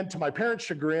 And to my parents'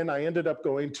 chagrin, I ended up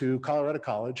going to Colorado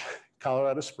College,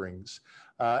 Colorado Springs.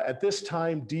 At this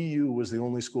time, DU was the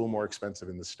only school more expensive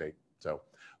in the state. So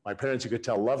my parents, you could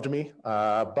tell, loved me.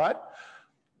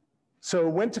 So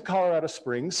went to Colorado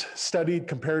Springs, studied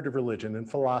comparative religion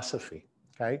and philosophy,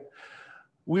 okay?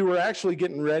 We were actually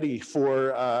getting ready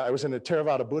for, I was in a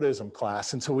Theravada Buddhism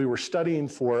class, and so we were studying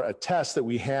for a test that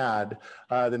we had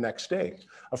the next day.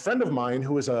 A friend of mine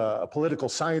who was a political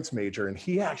science major, and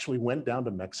he actually went down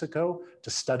to Mexico to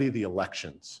study the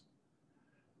elections.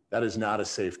 That is not a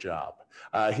safe job.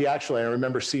 He actually, I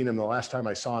remember seeing him the last time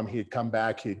I saw him, he had come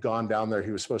back, he had gone down there.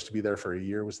 He was supposed to be there for a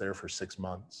year, was there for 6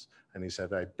 months. And he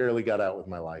said, I barely got out with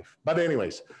my life. But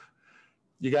anyways,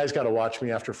 you guys got to watch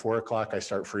me after 4 o'clock. I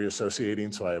start free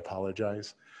associating, so I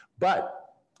apologize.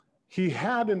 But he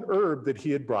had an herb that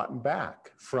he had brought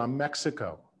back from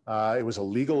Mexico. It was a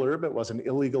legal herb. It wasn't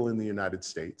illegal in the United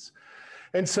States.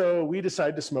 And so we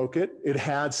decided to smoke it. It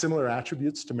had similar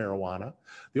attributes to marijuana.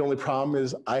 The only problem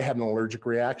is I had an allergic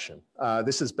reaction.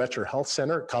 This is Betcher Health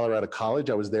Center at Colorado College.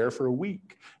 I was there for a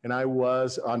week, and I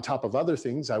was, on top of other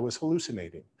things, I was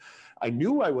hallucinating. I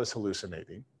knew I was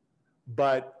hallucinating,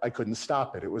 but I couldn't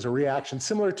stop it. It was a reaction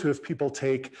similar to if people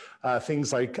take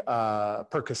things like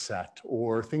Percocet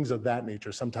or things of that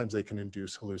nature. Sometimes they can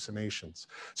induce hallucinations.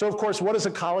 So of course, what does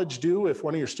a college do if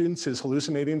one of your students is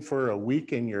hallucinating for a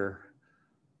week in your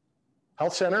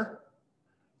health center?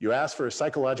 You ask for a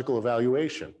psychological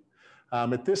evaluation.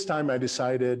 At this time, I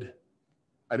decided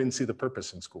I didn't see the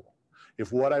purpose in school.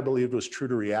 If what I believed was true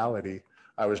to reality,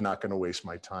 I was not going to waste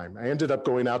my time. I ended up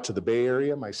going out to the Bay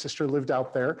Area. My sister lived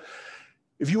out there.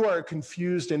 If you are a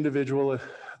confused individual,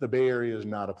 the Bay Area is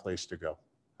not a place to go.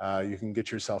 You can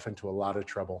get yourself into a lot of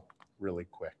trouble really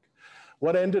quick.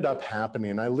 What ended up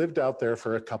happening, I lived out there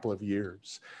for a couple of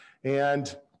years,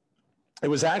 and it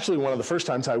was actually one of the first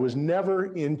times I was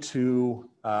never into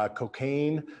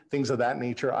cocaine, things of that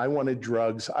nature. I wanted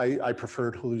drugs. I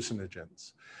preferred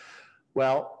hallucinogens.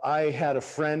 Well, I had a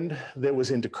friend that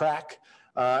was into crack,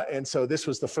 and so this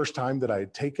was the first time that I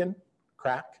had taken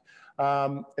crack.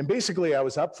 And basically, I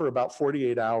was up for about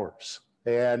 48 hours.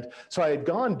 And so I had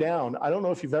gone down. I don't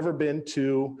know if you've ever been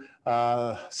to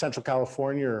Central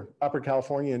California or Upper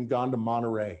California and gone to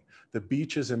Monterey. The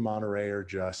beaches in Monterey are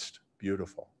just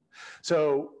beautiful.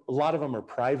 So a lot of them are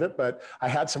private, but I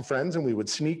had some friends and we would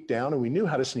sneak down, and we knew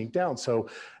how to sneak down. So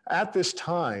at this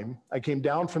time, I came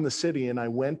down from the city and I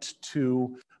went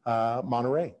to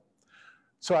Monterey.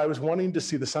 So I was wanting to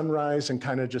see the sunrise and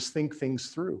kind of just think things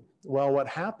through. Well, what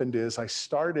happened is I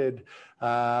started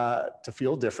to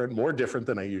feel different, more different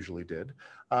than I usually did.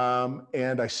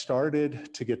 And I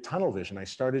started to get tunnel vision. I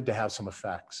started to have some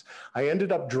effects. I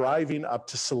ended up driving up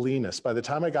to Salinas. By the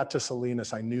time I got to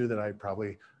Salinas, I knew that I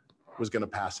probably was going to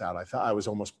pass out. I was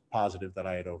almost positive that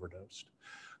I had overdosed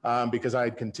because I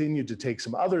had continued to take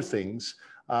some other things.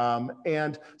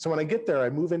 And so when I get there,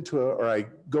 I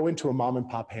go into a mom and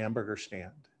pop hamburger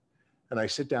stand, and I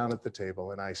sit down at the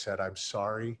table and I said, I'm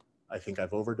sorry, I think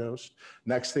I've overdosed.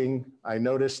 Next thing I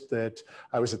noticed that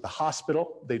I was at the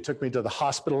hospital. They took me to the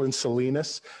hospital in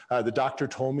Salinas. The doctor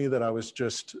told me that I was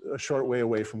just a short way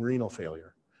away from renal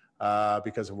failure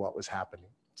because of what was happening.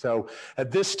 So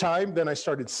at this time, then I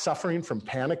started suffering from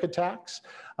panic attacks.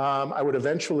 I would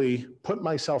eventually put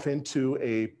myself into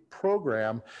a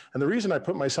program. And the reason I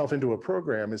put myself into a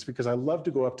program is because I love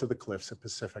to go up to the cliffs at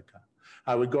Pacifica.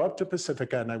 I would go up to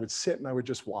Pacifica and I would sit and I would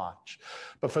just watch.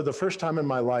 But for the first time in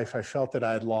my life, I felt that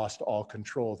I had lost all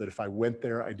control, that if I went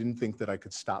there, I didn't think that I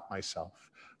could stop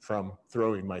myself from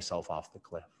throwing myself off the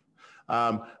cliff.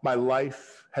 My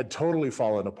life had totally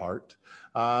fallen apart.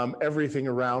 Everything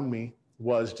around me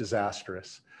was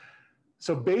disastrous.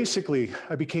 So basically,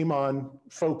 I became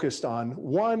focused on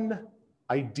one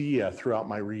idea throughout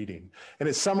my reading. And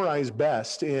it's summarized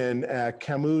best in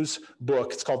Camus'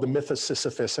 book. It's called The Myth of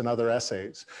Sisyphus and Other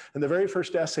Essays. And the very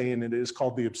first essay in it is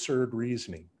called The Absurd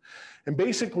Reasoning. And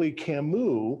basically,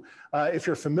 Camus, if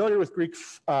you're familiar with Greek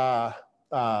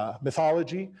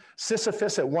mythology,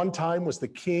 Sisyphus at one time was the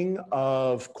king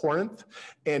of Corinth,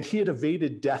 and he had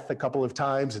evaded death a couple of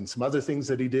times and some other things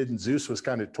that he did, and Zeus was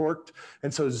kind of torqued.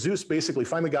 And so Zeus basically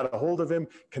finally got a hold of him,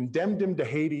 condemned him to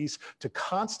Hades to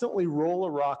constantly roll a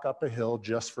rock up a hill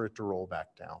just for it to roll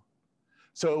back down.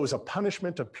 So it was a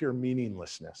punishment of pure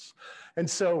meaninglessness. And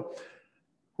so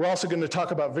we're also going to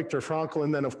talk about Viktor Frankl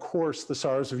and then, of course, The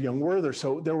Sorrows of Young Werther.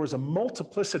 So there was a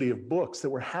multiplicity of books that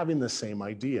were having the same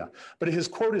idea. But his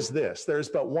quote is this: "There is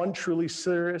but one truly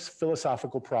serious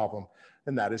philosophical problem,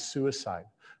 and that is suicide.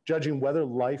 Judging whether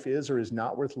life is or is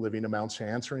not worth living amounts to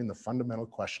answering the fundamental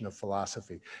question of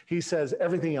philosophy." He says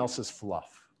everything else is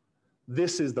fluff.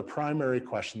 This is the primary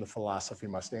question the philosophy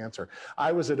must answer.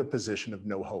 I was at a position of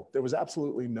no hope. There was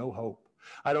absolutely no hope.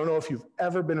 I don't know if you've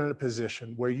ever been in a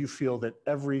position where you feel that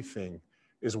everything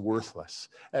is worthless.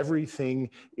 Everything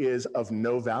is of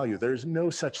no value. There's no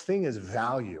such thing as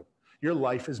value. Your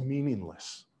life is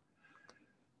meaningless.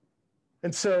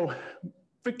 And so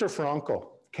Viktor Frankl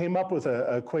came up with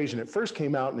an equation. It first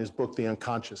came out in his book, The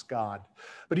Unconscious God.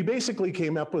 But he basically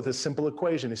came up with a simple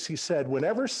equation. As he said,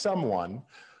 whenever someone,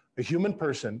 a human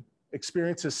person,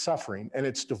 experiences suffering and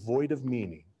it's devoid of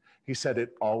meaning, He said,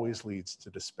 it always leads to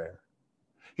despair.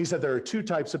 He said there are two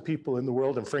types of people in the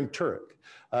world, and Frank Turek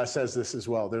says this as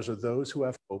well. There are those who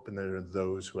have hope, and there are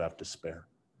those who have despair,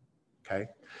 okay?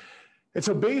 And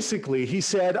so basically, he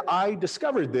said, I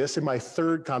discovered this in my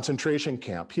third concentration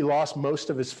camp. He lost most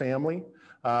of his family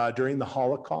during the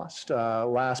Holocaust,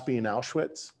 last being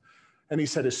Auschwitz. And he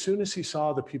said, as soon as he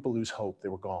saw the people lose hope, they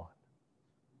were gone.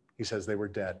 He says they were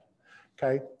dead,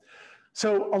 okay?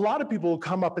 So a lot of people will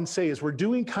come up and say, as we're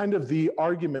doing kind of the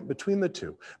argument between the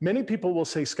two, many people will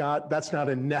say, Scott, that's not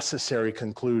a necessary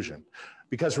conclusion.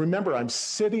 Because remember, I'm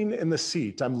sitting in the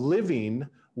seat, I'm living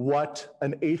what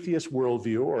an atheist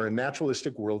worldview or a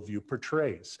naturalistic worldview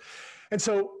portrays. And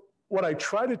so what I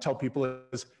try to tell people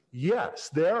is, yes,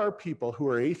 there are people who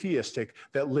are atheistic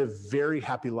that live very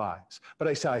happy lives. But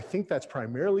I say, I think that's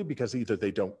primarily because either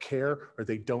they don't care or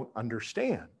they don't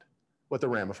understand what the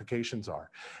ramifications are.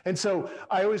 And so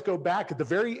I always go back at the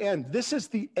very end. This is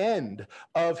the end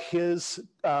of his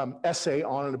essay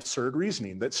on an absurd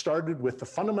reasoning that started with the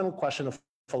fundamental question of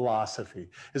philosophy,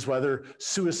 is whether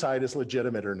suicide is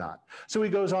legitimate or not. So he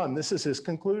goes on, this is his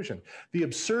conclusion. The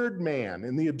absurd man,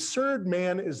 and the absurd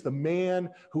man is the man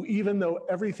who, even though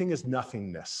everything is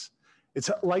nothingness, it's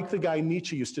like the guy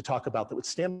Nietzsche used to talk about that would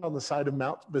stand on the side of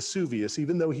Mount Vesuvius,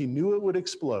 even though he knew it would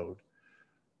explode,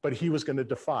 but he was going to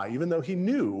defy, even though he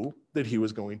knew that he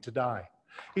was going to die.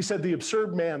 He said, the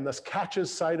absurd man thus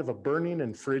catches sight of a burning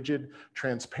and frigid,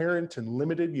 transparent and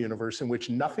limited universe in which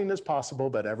nothing is possible,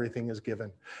 but everything is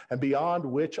given, and beyond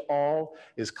which all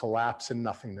is collapse and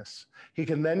nothingness. He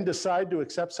can then decide to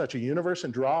accept such a universe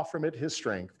and draw from it his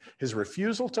strength, his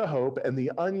refusal to hope, and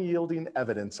the unyielding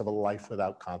evidence of a life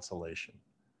without consolation.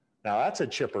 Now that's a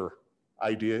chipper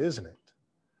idea, isn't it?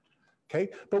 Okay,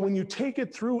 but when you take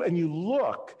it through and you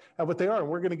look at what they are, and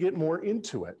we're going to get more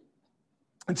into it.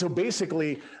 And so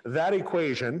basically, that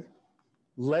equation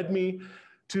led me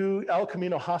to El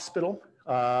Camino Hospital.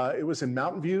 It was in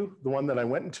Mountain View. The one that I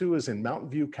went into is in Mountain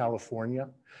View, California.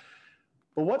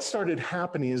 But what started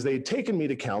happening is they had taken me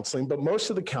to counseling, but most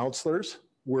of the counselors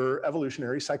were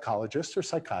evolutionary psychologists or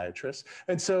psychiatrists.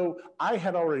 And so I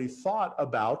had already thought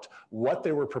about what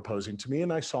they were proposing to me,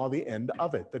 and I saw the end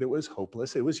of it, that it was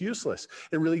hopeless, it was useless.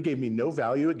 It really gave me no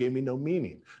value, it gave me no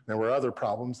meaning. There were other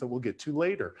problems that we'll get to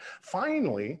later.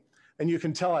 Finally, and you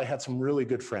can tell I had some really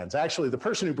good friends. Actually, the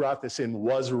person who brought this in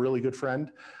was a really good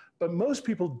friend, but most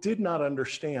people did not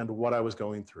understand what I was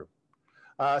going through.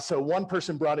 So one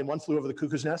person brought in One Flew Over the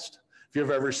Cuckoo's Nest. If you've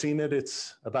ever seen it,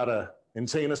 it's about a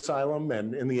insane asylum,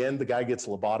 and in the end, the guy gets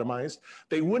lobotomized.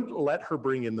 They wouldn't let her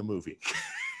bring in the movie,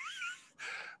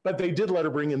 but they did let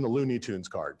her bring in the Looney Tunes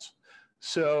cards.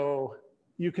 So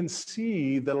you can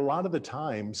see that a lot of the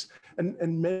times, and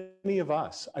many of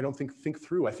us, I don't think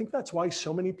through. I think that's why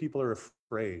so many people are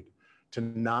afraid to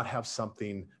not have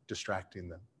something distracting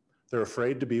them. They're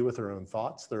afraid to be with their own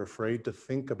thoughts. They're afraid to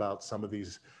think about some of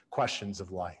these questions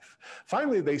of life.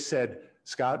 Finally, they said,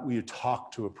 Scott, will you talk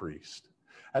to a priest?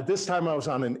 At this time, I was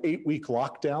on an 8-week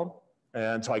lockdown,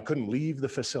 and so I couldn't leave the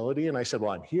facility. And I said,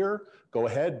 well, I'm here. Go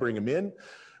ahead, bring him in.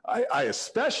 I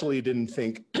especially didn't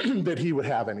think that he would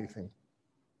have anything.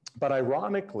 But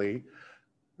ironically,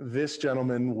 this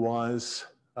gentleman was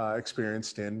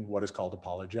experienced in what is called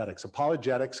apologetics.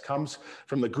 Apologetics comes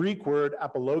from the Greek word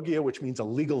apologia, which means a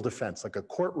legal defense, like a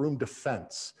courtroom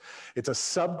defense. It's a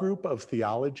subgroup of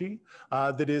theology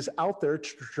that is out there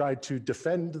to try to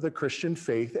defend the Christian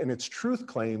faith and its truth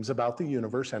claims about the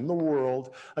universe and the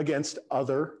world against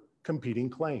other competing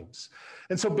claims.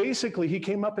 And so basically he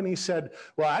came up and he said,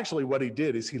 well, actually what he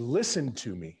did is he listened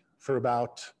to me for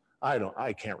about,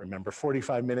 I can't remember,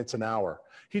 45 minutes, an hour.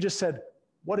 He just said,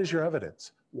 what is your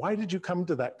evidence? Why did you come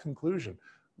to that conclusion?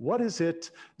 What is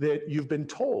it that you've been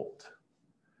told?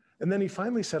 And then he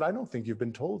finally said, I don't think you've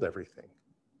been told everything.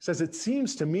 He says, it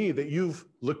seems to me that you've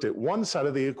looked at one side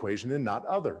of the equation and not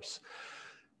others.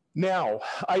 Now,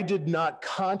 I did not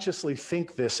consciously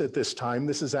think this at this time.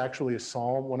 This is actually a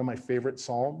psalm, one of my favorite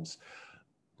psalms,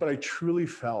 but I truly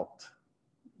felt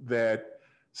that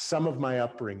some of my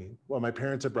upbringing, what my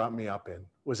parents had brought me up in,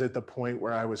 was at the point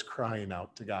where I was crying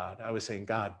out to God. I was saying,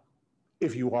 God,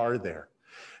 if you are there.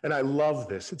 And I love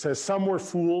this. It says, some were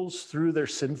fools through their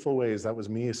sinful ways. That was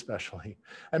me especially.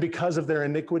 And because of their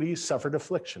iniquities, suffered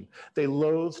affliction. They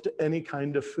loathed any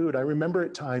kind of food. I remember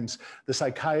at times the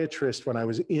psychiatrist, when I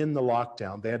was in the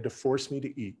lockdown, they had to force me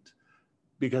to eat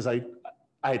because I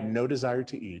had no desire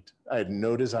to eat. I had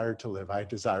no desire to live. I had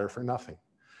desire for nothing.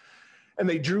 And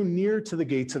they drew near to the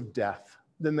gates of death.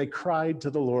 Then they cried to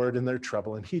the Lord in their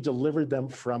trouble, and he delivered them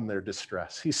from their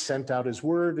distress. He sent out his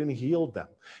word and healed them.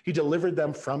 He delivered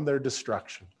them from their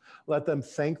destruction. let them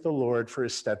thank the Lord for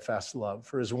his steadfast love,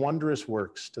 for his wondrous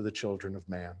works to the children of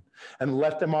man. And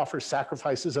let them offer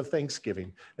sacrifices of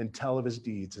thanksgiving and tell of his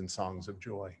deeds in songs of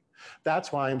joy.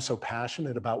 That's why I'm so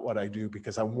passionate about what I do,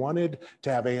 because I wanted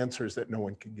to have answers that no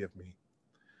one can give me.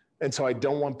 And so I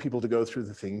don't want people to go through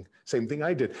the same thing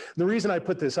I did. And the reason I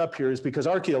put this up here is because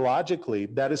archaeologically,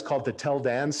 that is called the Tel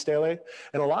Dan stele.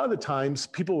 And a lot of the times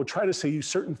people will try to say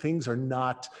certain things are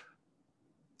not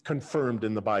confirmed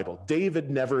in the Bible. David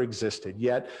never existed,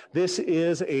 yet this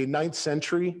is a 9th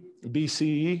century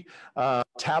BCE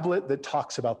tablet that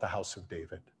talks about the house of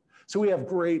David. So we have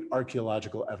great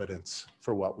archaeological evidence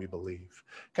for what we believe,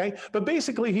 okay? But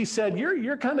basically he said,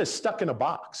 you're kind of stuck in a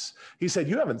box. He said,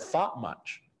 you haven't thought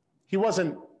much. He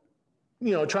wasn't,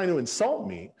 trying to insult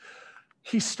me.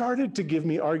 He started to give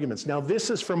me arguments. Now, this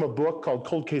is from a book called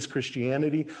Cold Case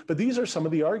Christianity, but these are some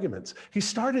of the arguments. He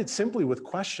started simply with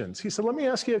questions. He said, let me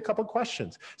ask you a couple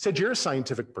questions. He said, you're a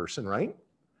scientific person, right?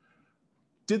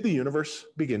 Did the universe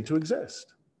begin to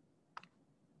exist?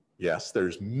 Yes,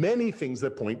 there's many things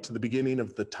that point to the beginning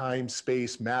of the time,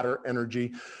 space, matter,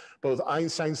 energy, both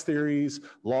Einstein's theories,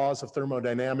 laws of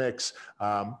thermodynamics,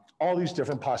 all these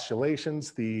different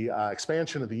postulations, the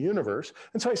expansion of the universe.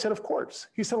 And so I said, of course.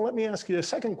 He said, let me ask you a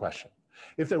second question.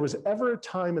 If there was ever a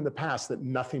time in the past that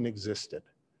nothing existed,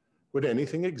 would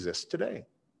anything exist today?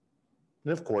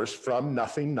 And of course, from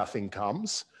nothing, nothing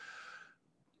comes.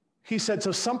 He said,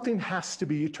 so something has to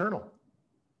be eternal.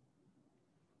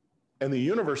 And the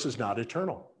universe is not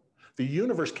eternal. The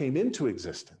universe came into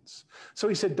existence. So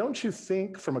he said, don't you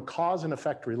think from a cause and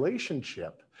effect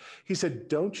relationship, he said,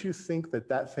 don't you think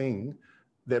that thing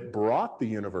that brought the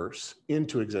universe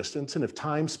into existence, and if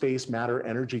time, space, matter,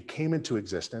 energy came into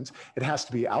existence, it has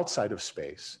to be outside of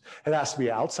space. It has to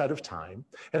be outside of time.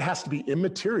 It has to be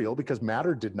immaterial because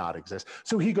matter did not exist.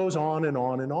 So he goes on and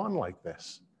on and on like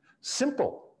this.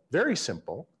 Simple, very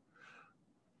simple,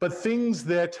 but things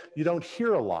that you don't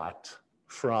hear a lot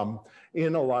from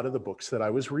in a lot of the books that I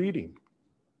was reading.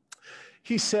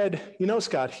 He said,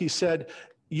 Scott, he said,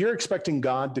 you're expecting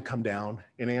God to come down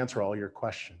and answer all your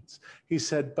questions. He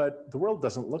said, but the world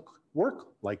doesn't work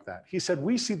like that. He said,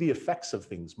 we see the effects of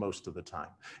things most of the time,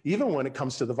 even when it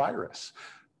comes to the virus.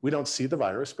 We don't see the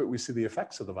virus, but we see the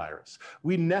effects of the virus.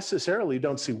 We necessarily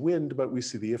don't see wind, but we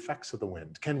see the effects of the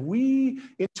wind. Can we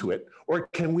intuit, or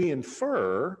can we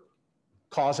infer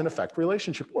cause and effect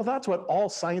relationship? Well, that's what all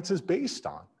science is based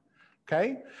on,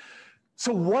 okay?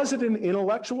 So was it an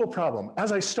intellectual problem?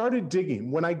 As I started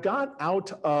digging, when I got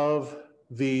out of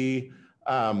the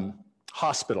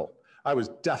hospital, I was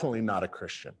definitely not a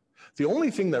Christian. The only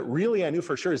thing that really I knew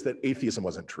for sure is that atheism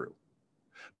wasn't true.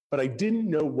 But I didn't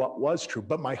know what was true,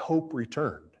 but my hope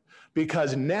returned.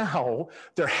 Because now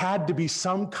there had to be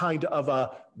some kind of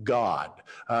a God.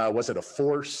 Was it a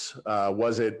force?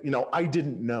 Was it, I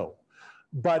didn't know.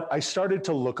 But I started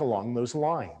to look along those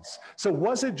lines. So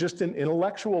was it just an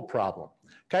intellectual problem?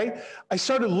 Okay, I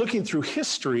started looking through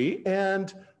history,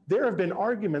 and there have been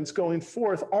arguments going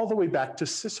forth all the way back to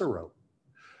Cicero.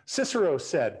 Cicero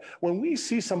said, when we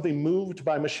see something moved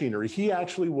by machinery, he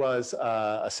actually was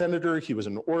a senator, he was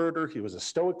an orator, he was a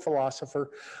Stoic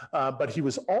philosopher, but he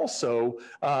was also,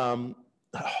 and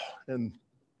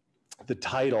the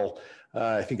title,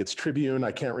 I think it's Tribune,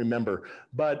 I can't remember,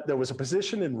 but there was a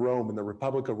position in Rome, in the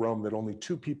Republic of Rome, that only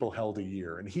 2 people held a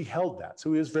year, and he held that,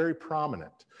 so he was very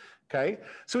prominent, okay?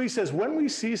 So he says, when we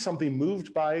see something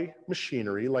moved by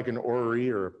machinery, like an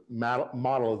orrery or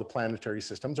model of the planetary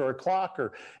systems, or a clock,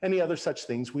 or any other such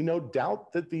things, we no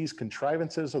doubt that these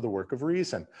contrivances are the work of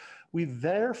reason. We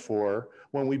therefore,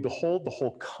 when we behold the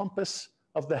whole compass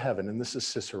of the heaven, and this is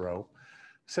Cicero,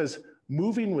 says,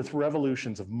 moving with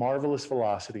revolutions of marvelous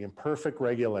velocity and perfect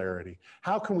regularity,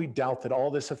 how can we doubt that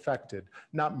all this affected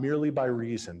not merely by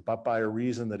reason, but by a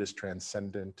reason that is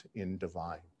transcendent in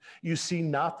divine? You see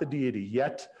not the deity,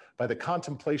 yet by the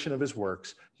contemplation of his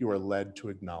works, you are led to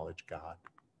acknowledge God.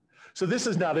 So this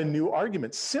is not a new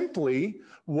argument. Simply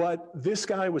what this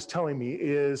guy was telling me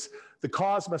is the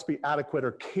cause must be adequate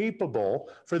or capable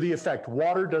for the effect.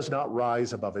 Water does not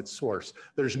rise above its source.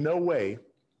 There's no way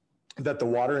that the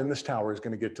water in this tower is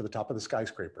going to get to the top of the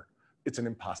skyscraper. It's an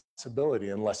impossibility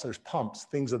unless there's pumps,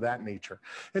 things of that nature.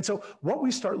 And so what we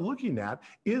start looking at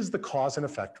is the cause and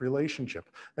effect relationship.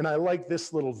 And I like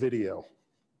this little video.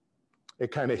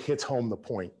 It kind of hits home the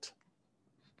point.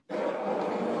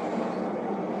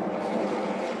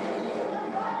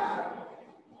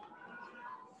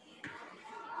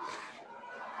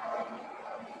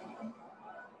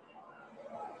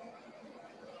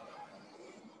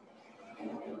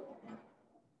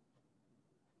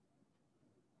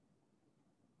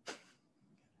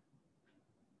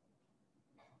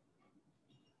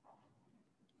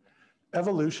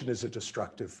 Evolution is a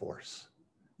destructive force.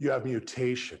 You have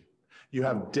mutation, you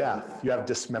have death, you have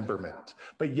dismemberment,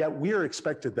 but yet we are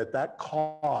expected that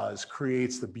cause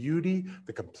creates the beauty,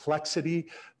 the complexity,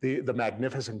 the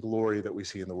magnificent glory that we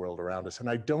see in the world around us. And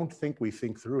I don't think we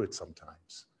think through it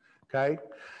sometimes, okay?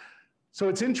 So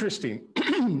it's interesting.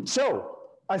 So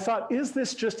I thought, is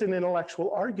this just an intellectual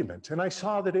argument? And I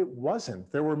saw that it wasn't.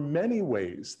 There were many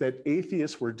ways that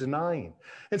atheists were denying.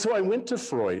 And so I went to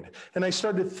Freud and I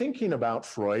started thinking about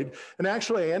Freud. And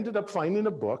actually I ended up finding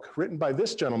a book written by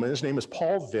this gentleman. His name is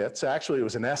Paul Vitz. Actually, it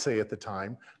was an essay at the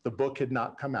time. The book had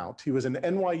not come out. He was an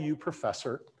NYU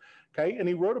professor, okay? And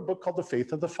he wrote a book called The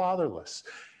Faith of the Fatherless.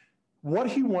 What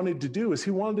he wanted to do is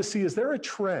he wanted to see, is there a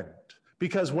trend?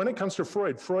 Because when it comes to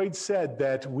Freud, Freud said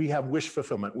that we have wish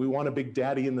fulfillment. We want a big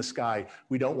daddy in the sky.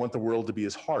 We don't want the world to be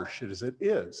as harsh as it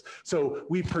is. So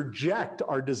we project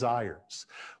our desires.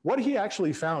 What he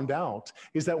actually found out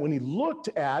is that when he looked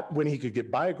at, when he could get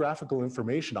biographical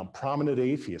information on prominent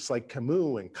atheists like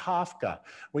Camus and Kafka,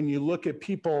 when you look at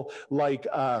people like,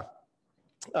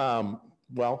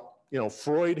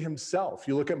 Freud himself,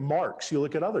 you look at Marx, you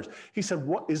look at others, he said,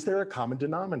 what is there a common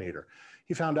denominator?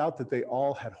 He found out that they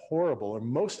all had horrible, or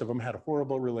most of them had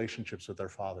horrible relationships with their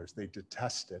fathers. They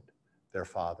detested their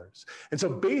fathers. And so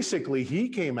basically he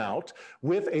came out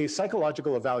with a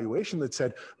psychological evaluation that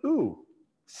said, ooh,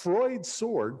 Freud's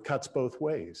sword cuts both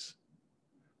ways.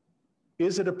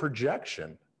 Is it a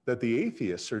projection that the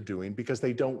atheists are doing because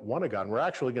they don't want a God? And we're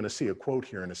actually going to see a quote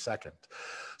here in a second.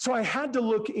 So I had to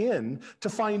look in to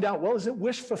find out, well, is it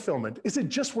wish fulfillment? Is it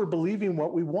just we're believing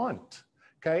what we want?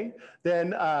 Okay,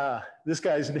 then this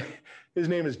guy's his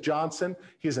name is Johnson.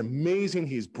 He's amazing.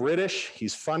 He's British.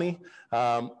 He's funny,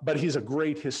 but he's a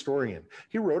great historian.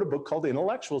 He wrote a book called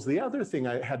Intellectuals. The other thing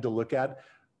I had to look at,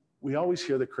 we always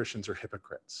hear that Christians are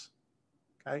hypocrites.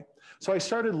 Okay, so I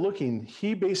started looking.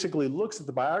 He basically looks at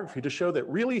the biography to show that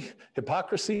really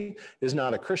hypocrisy is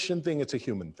not a Christian thing, it's a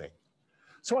human thing.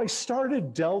 So I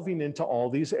started delving into all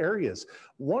these areas.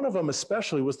 One of them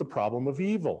especially was the problem of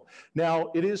evil.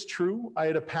 Now, it is true, I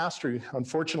had a pastor who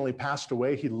unfortunately passed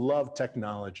away. He loved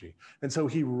technology. And so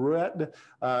he read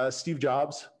Steve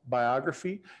Jobs'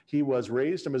 biography. He was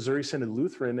raised a Missouri Synod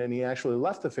Lutheran, and he actually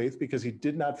left the faith because he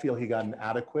did not feel he got an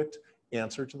adequate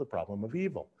answer to the problem of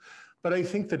evil. But I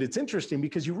think that it's interesting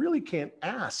because you really can't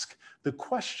ask the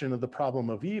question of the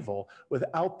problem of evil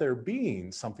without there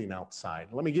being something outside.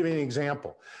 Let me give you an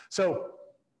example. So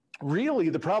really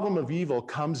the problem of evil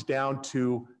comes down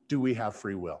to, do we have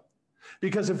free will?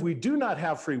 Because if we do not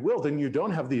have free will, then you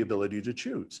don't have the ability to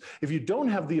choose. If you don't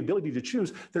have the ability to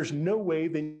choose, there's no way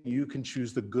then you can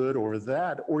choose the good or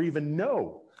that, or even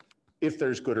know if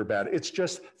there's good or bad. It's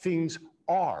just things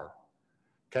are.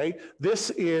 Okay, this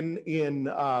in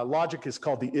logic is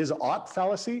called the is-ought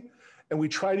fallacy, and we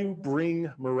try to bring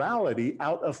morality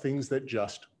out of things that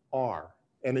just are,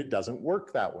 and it doesn't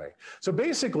work that way. So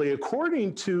basically,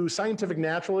 according to scientific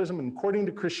naturalism and according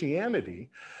to Christianity,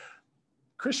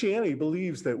 Christianity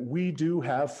believes that we do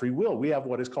have free will. We have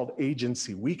what is called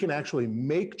agency. We can actually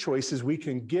make choices. We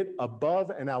can get above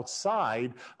and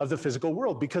outside of the physical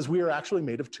world because we are actually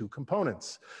made of two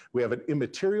components. We have an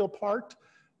immaterial part,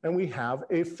 and we have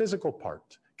a physical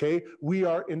part, okay? We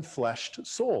are enfleshed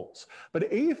souls. But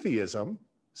atheism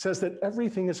says that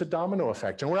everything is a domino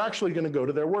effect, and we're actually gonna go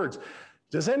to their words.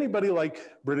 Does anybody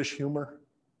like British humor?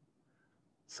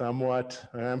 Somewhat.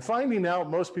 I'm finding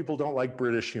out most people don't like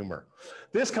British humor.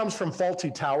 This comes from Faulty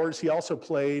Towers. He also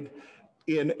played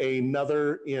in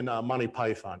Monty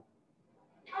Python.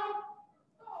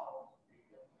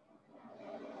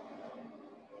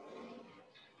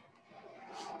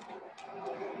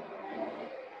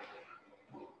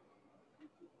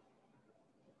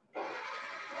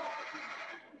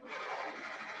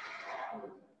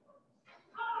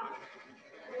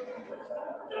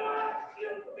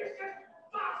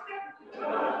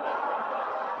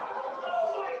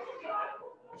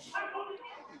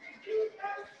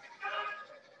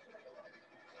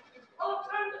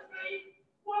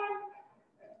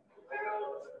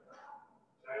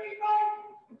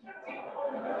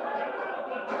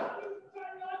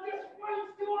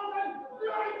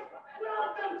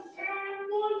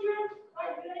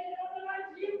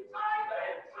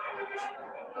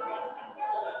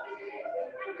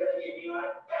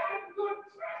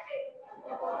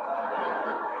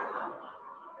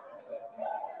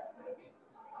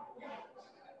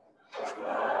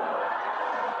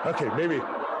 Okay, maybe.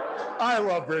 I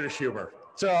love British humor,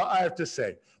 so I have to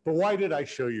say. But why did I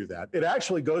show you that? It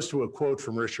actually goes to a quote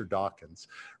from Richard Dawkins.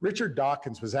 Richard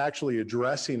Dawkins was actually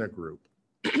addressing a group.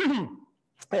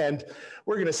 And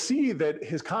we're going to see that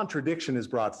his contradiction is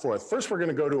brought forth. First, we're going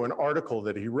to go to an article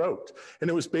that he wrote, and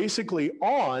it was basically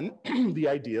on the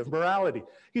idea of morality.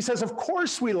 He says, of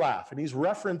course we laugh, and he's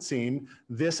referencing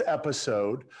this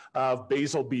episode of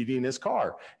Basil beating his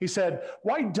car. He said,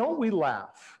 why don't we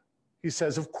laugh? He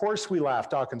says, of course we laugh,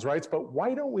 Dawkins writes, but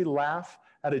why don't we laugh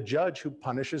at a judge who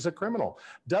punishes a criminal?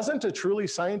 Doesn't a truly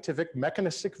scientific,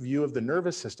 mechanistic view of the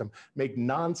nervous system make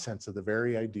nonsense of the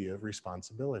very idea of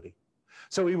responsibility?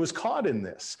 So he was caught in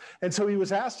this. And so he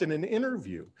was asked in an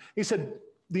interview, he said,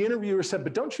 the interviewer said,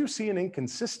 but don't you see an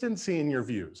inconsistency in your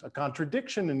views, a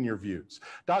contradiction in your views?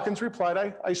 Dawkins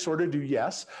replied, I sort of do,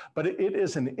 yes, but it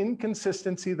is an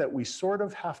inconsistency that we sort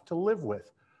of have to live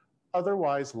with.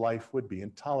 Otherwise, life would be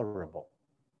intolerable.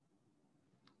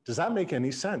 Does that make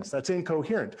any sense? That's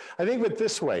incoherent. I think of it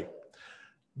this way.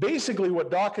 Basically,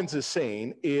 what Dawkins is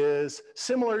saying is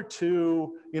similar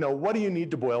to, what do you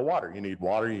need to boil water? You need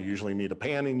water, you usually need a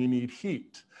pan, and you need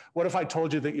heat. What if I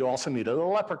told you that you also needed a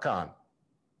leprechaun?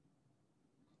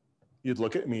 You'd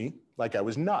look at me like I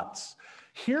was nuts.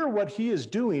 Here, what he is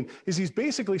doing is he's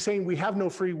basically saying we have no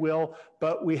free will,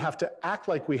 but we have to act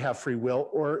like we have free will,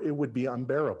 or it would be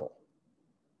unbearable.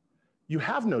 You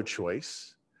have no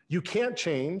choice. You can't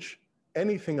change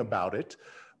anything about it.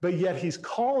 But yet he's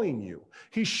calling you.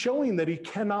 He's showing that he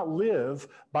cannot live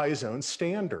by his own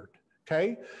standard,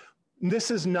 okay?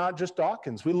 This is not just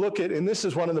Dawkins. We look at, and this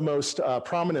is one of the most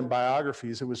prominent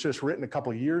biographies. It was just written a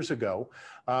couple of years ago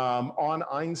on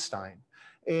Einstein.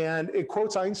 And it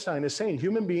quotes Einstein as saying,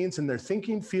 human beings in their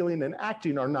thinking, feeling, and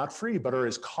acting are not free, but are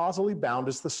as causally bound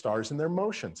as the stars in their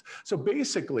motions. So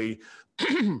basically,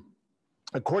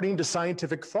 according to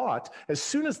scientific thought, as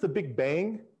soon as the Big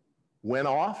Bang went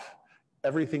off,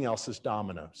 everything else is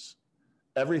dominoes.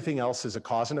 Everything else is a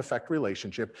cause and effect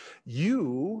relationship.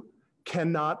 You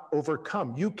cannot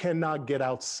overcome. You cannot get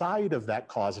outside of that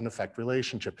cause and effect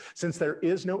relationship. Since there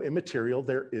is no immaterial,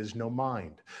 there is no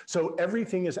mind. So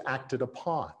everything is acted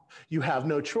upon. You have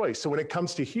no choice. So when it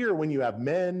comes to here, when you have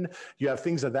men, you have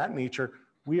things of that nature,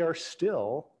 we are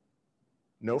still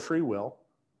no free will,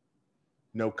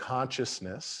 no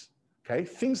consciousness, okay?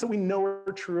 Things that we know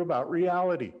are true about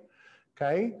reality,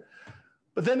 okay?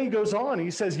 But then he goes on, he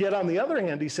says, yet on the other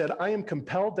hand, he said, I am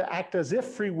compelled to act as if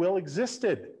free will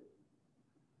existed.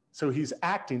 So he's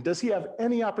acting. Does he have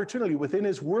any opportunity within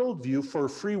his worldview for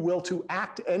free will to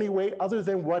act any way other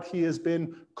than what he has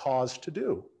been caused to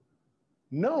do?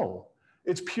 No,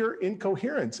 it's pure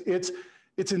incoherence. It's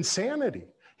insanity.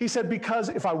 He said, because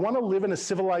if I want to live in a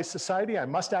civilized society, I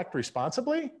must act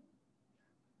responsibly.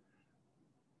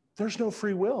 There's no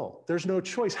free will. There's no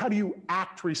choice. How do you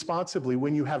act responsibly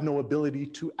when you have no ability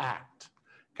to act?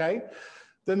 Okay?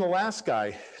 Then the last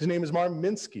guy, his name is Martin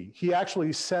Minsky. He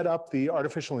actually set up the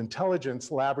artificial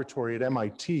intelligence laboratory at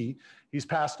MIT. He's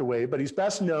passed away, but he's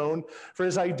best known for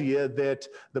his idea that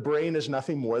the brain is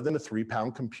nothing more than a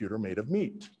 3-pound computer made of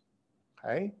meat.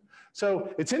 Okay?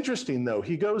 So it's interesting, though.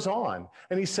 He goes on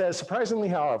and he says, surprisingly,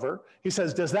 however, he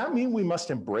says, does that mean we must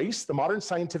embrace the modern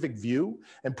scientific view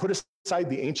and put aside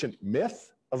the ancient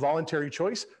myth of voluntary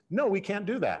choice? No, we can't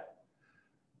do that.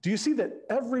 Do you see that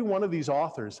every one of these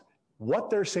authors, what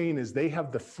they're saying is they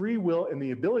have the free will and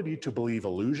the ability to believe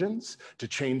illusions, to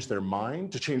change their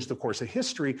mind, to change the course of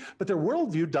history, but their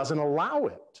worldview doesn't allow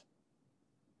it.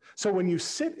 So when you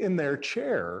sit in their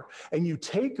chair and you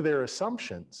take their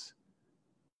assumptions,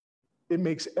 it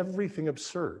makes everything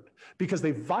absurd because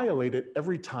they violate it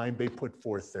every time they put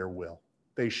forth their will.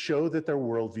 They show that their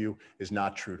worldview is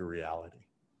not true to reality,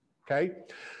 okay?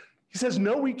 He says,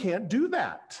 no, we can't do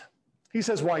that. He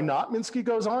says, why not? Minsky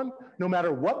goes on, no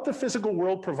matter what the physical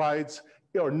world provides,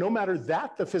 or no matter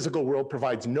that the physical world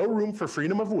provides no room for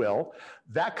freedom of will,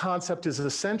 that concept is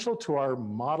essential to our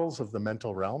models of the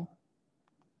mental realm.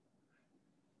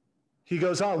 He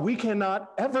goes on, we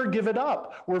cannot ever give it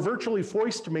up. We're virtually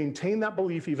forced to maintain that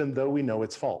belief even though we know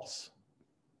it's false.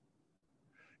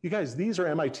 You guys, these are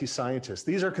MIT scientists.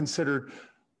 These are considered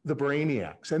the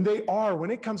brainiacs. And they are, when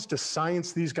it comes to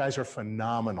science, these guys are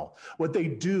phenomenal. What they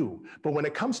do, but when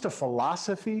it comes to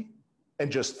philosophy and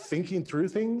just thinking through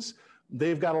things,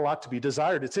 they've got a lot to be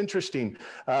desired. It's interesting.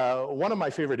 One of my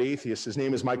favorite atheists, his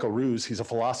name is Michael Ruse. He's a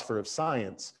philosopher of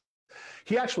science.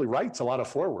 He actually writes a lot of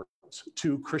forewords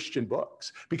to Christian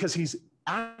books because he's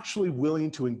actually willing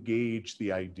to engage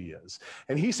the ideas.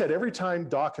 And he said every time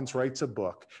Dawkins writes a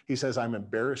book, he says, I'm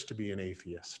embarrassed to be an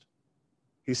atheist.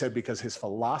 He said, because his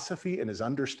philosophy and his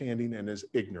understanding and his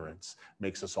ignorance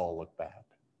makes us all look bad.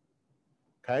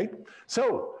 Okay?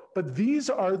 So but these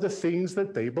are the things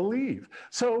that they believe.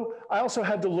 So I also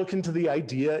had to look into the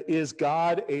idea, is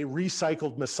God a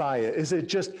recycled Messiah? Is it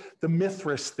just the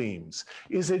Mithras themes?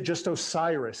 Is it just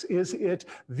Osiris? Is it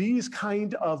these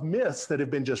kind of myths that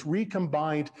have been just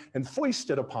recombined and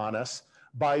foisted upon us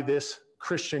by this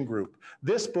Christian group?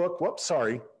 This book,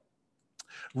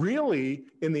 really,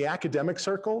 in the academic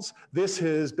circles, this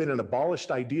has been an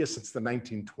abolished idea since the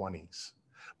 1920s.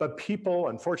 But people,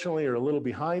 unfortunately, are a little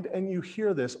behind, and you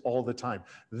hear this all the time.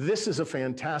 This is a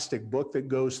fantastic book that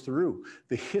goes through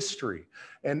the history.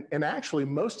 And actually,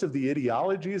 most of the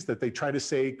ideologies that they try to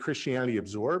say Christianity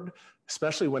absorbed,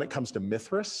 especially when it comes to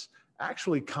Mithras,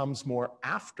 actually comes more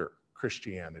after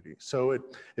Christianity. So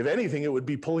if anything, it would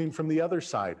be pulling from the other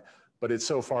side, but it's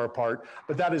so far apart.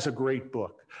 But that is a great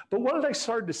book. But what I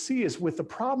started to see is with the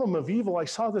problem of evil, I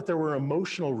saw that there were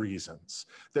emotional reasons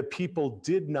that people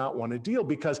did not want to deal,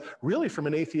 because really from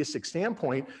an atheistic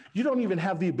standpoint, you don't even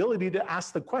have the ability to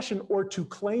ask the question or to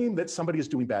claim that somebody is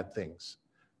doing bad things.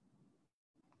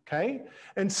 Okay?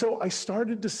 And so I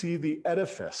started to see the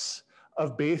edifice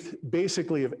of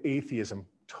basically of atheism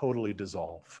totally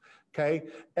dissolve. Okay,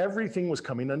 everything was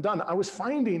coming undone. I was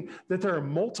finding that there are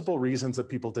multiple reasons that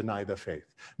people deny the faith.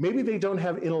 Maybe they don't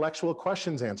have intellectual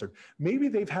questions answered. Maybe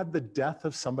they've had the death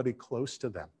of somebody close to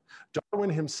them. Darwin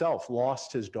himself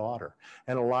lost his daughter,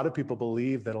 and a lot of people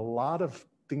believe that a lot of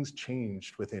things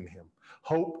changed within him.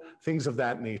 Hope, things of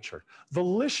that nature.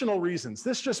 Volitional reasons,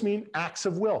 this just means acts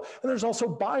of will. And there's also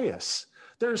bias.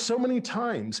 There are so many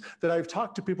times that I've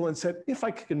talked to people and said, if I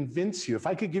could convince you, if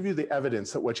I could give you the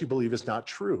evidence that what you believe is not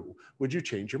true, would you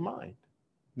change your mind?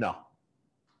 No.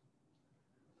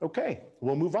 Okay,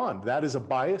 we'll move on. That is a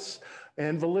bias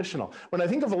and volitional. When I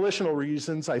think of volitional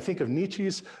reasons, I think of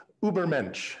Nietzsche's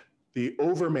Übermensch, the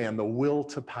overman, the will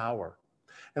to power.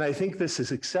 And I think this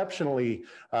is exceptionally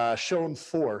shown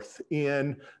forth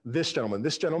in this gentleman.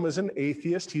 This gentleman is an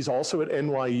atheist. He's also at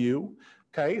NYU.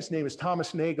 Okay, his name is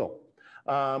Thomas Nagel.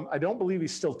 I don't believe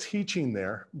he's still teaching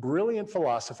there. Brilliant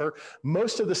philosopher.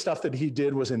 Most of the stuff that he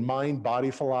did was in mind-body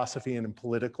philosophy and in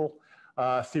political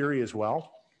theory as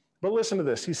well. But listen to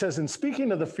this. He says, in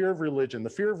speaking of the fear of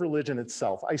religion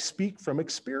itself, I speak from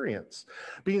experience,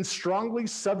 being strongly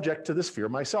subject to this fear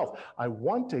myself. I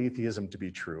want atheism to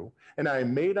be true, and I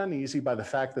am made uneasy by the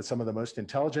fact that some of the most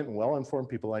intelligent and well-informed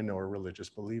people I know are religious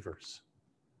believers.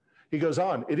 He goes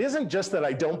on, it isn't just that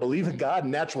I don't believe in God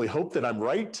and naturally hope that I'm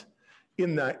right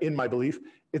in my belief,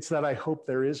 it's that I hope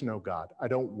there is no God. I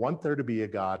don't want there to be a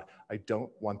God. I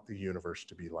don't want the universe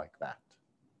to be like that.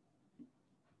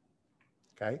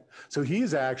 Okay? So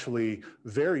he's actually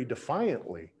very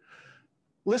defiantly.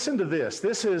 Listen to this.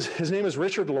 His name is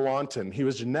Richard Lewontin. He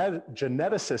was a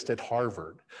geneticist at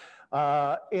Harvard.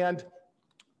 And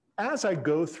as I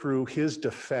go through his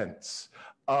defense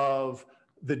of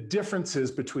the differences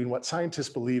between what scientists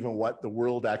believe and what the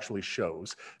world actually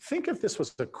shows, think if this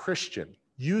was a Christian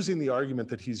using the argument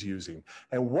that he's using,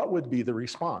 and what would be the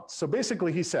response? So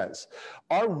basically he says,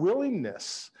 our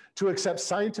willingness to accept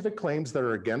scientific claims that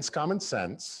are against common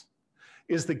sense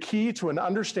is the key to an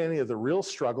understanding of the real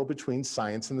struggle between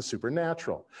science and the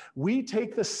supernatural. We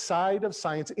take the side of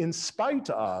science in spite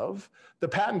of the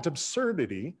patent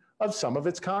absurdity of some of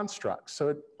its constructs. So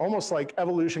it almost like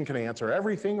evolution can answer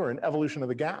everything, or an evolution of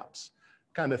the gaps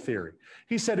kind of theory.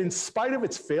 He said, in spite of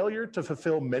its failure to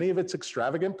fulfill many of its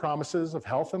extravagant promises of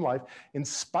health and life, in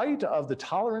spite of the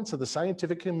tolerance of the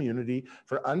scientific community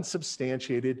for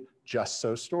unsubstantiated just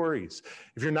so stories.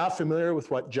 If you're not familiar with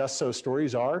what just so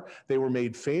stories are, they were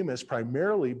made famous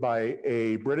primarily by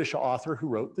a British author who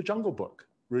wrote The Jungle Book,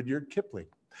 Rudyard Kipling.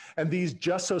 And these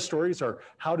just so stories are,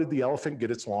 how did the elephant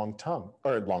get its long trunk?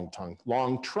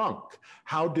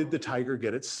 How did the tiger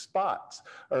get its spots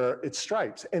or its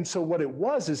stripes? And so what it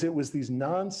was these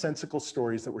nonsensical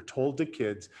stories that were told to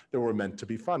kids that were meant to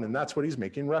be fun. And that's what he's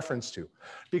making reference to,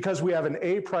 because we have an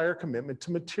a priori commitment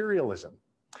to materialism.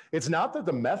 It's not that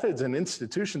the methods and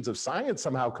institutions of science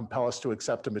somehow compel us to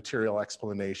accept a material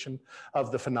explanation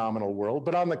of the phenomenal world,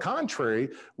 but on the contrary,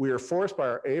 we are forced by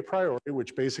our a priori,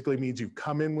 which basically means you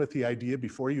come in with the idea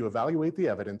before you evaluate the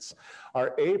evidence,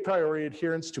 our a priori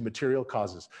adherence to material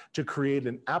causes, to create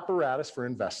an apparatus for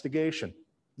investigation.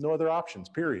 No other options,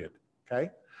 period,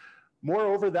 okay?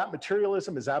 Moreover, that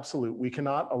materialism is absolute. We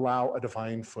cannot allow a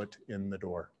divine foot in the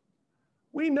door.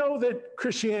 We know that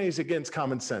Christianity is against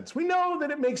common sense. We know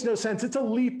that it makes no sense. It's a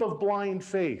leap of blind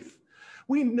faith.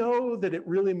 We know that it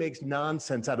really makes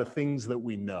nonsense out of things that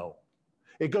we know.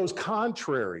 It goes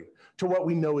contrary to what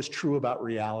we know is true about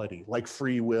reality, like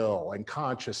free will and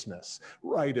consciousness,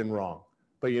 right and wrong.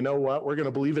 But you know what? We're going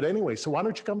to believe it anyway, so why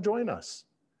don't you come join us?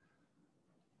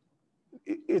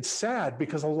 it's sad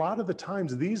because a lot of the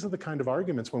times these are the kind of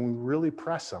arguments when we really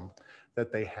press them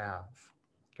that they have,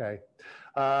 okay?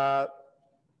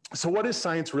 So what is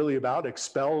science really about?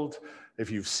 Expelled, if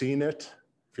you've seen it,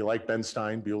 if you like Ben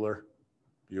Stein, Bueller,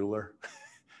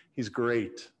 he's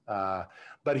great.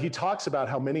 But he talks about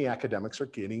how many academics are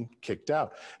getting kicked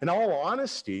out. In all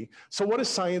honesty, so what is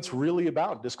science really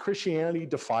about? Does Christianity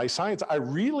defy science? I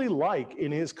really like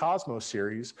in his Cosmos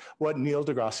series what Neil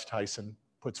deGrasse Tyson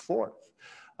puts forth.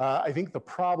 I think the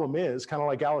problem is, kind of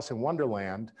like Alice in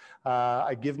Wonderland,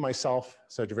 I give myself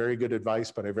such very good advice,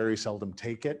 but I very seldom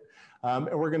take it. And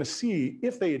we're going to see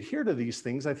if they adhere to these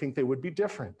things, I think they would be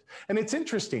different. And it's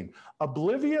interesting,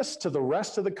 oblivious to the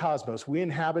rest of the cosmos, we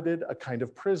inhabited a kind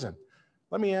of prison.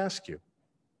 Let me ask you,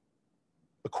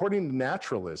 according to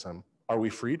naturalism, are we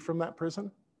freed from that prison?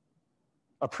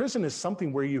 A prison is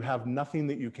something where you have nothing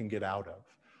that you can get out of.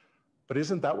 But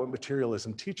isn't that what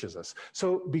materialism teaches us?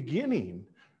 So beginning,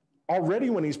 already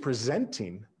when he's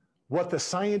presenting what the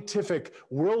scientific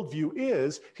worldview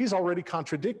is, he's already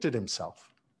contradicted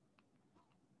himself.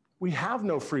 We have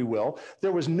no free will.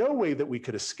 There was no way that we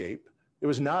could escape. It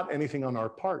was not anything on our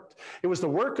part. It was the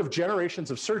work of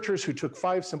generations of searchers who took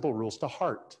 5 simple rules to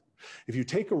heart. If you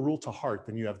take a rule to heart,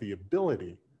 then you have the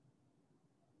ability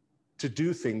to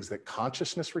do things that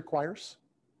consciousness requires,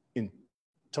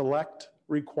 intellect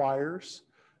requires,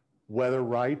 whether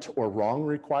right or wrong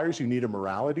requires. You need a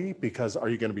morality because are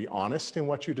you going to be honest in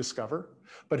what you discover?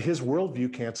 But his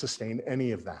worldview can't sustain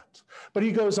any of that. But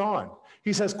he goes on.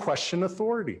 He says, question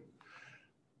authority.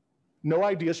 No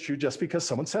idea is true just because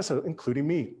someone says so, including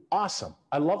me. Awesome.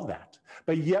 I love that.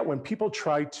 But yet when people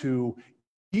try to,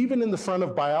 even in the front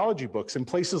of biology books in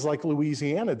places like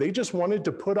Louisiana, they just wanted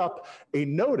to put up a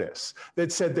notice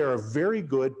that said there are very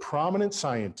good, prominent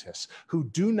scientists who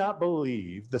do not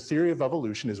believe the theory of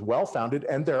evolution is well-founded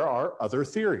and there are other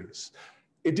theories.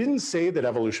 It didn't say that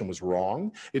evolution was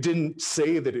wrong. It didn't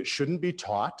say that it shouldn't be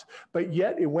taught, but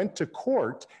yet it went to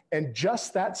court and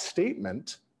just that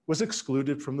statement was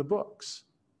excluded from the books.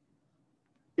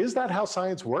 Is that how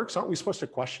science works? Aren't we supposed to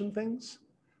question things?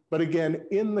 But again,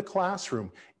 in the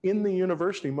classroom, in the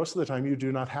university, most of the time you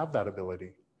do not have that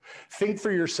ability. Think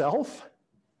for yourself,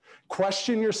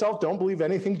 question yourself, don't believe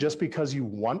anything just because you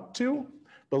want to.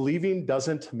 Believing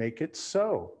doesn't make it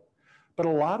so. But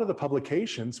a lot of the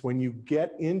publications, when you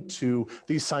get into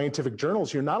these scientific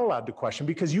journals, you're not allowed to question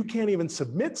because you can't even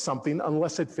submit something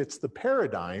unless it fits the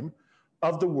paradigm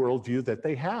of the worldview that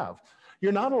they have.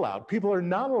 You're not allowed. People are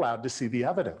not allowed to see the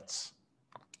evidence.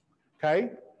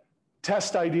 Okay?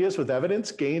 Test ideas with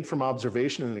evidence gained from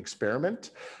observation and experiment.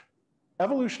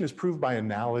 Evolution is proved by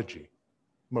analogy,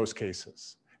 most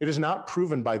cases. It is not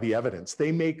proven by the evidence.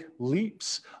 They make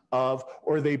leaps of,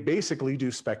 or they basically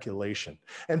do speculation.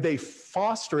 And they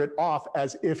foster it off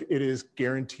as if it is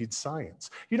guaranteed science.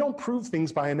 You don't prove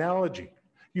things by analogy.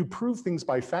 You prove things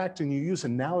by fact and you use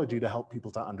analogy to help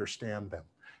people to understand them,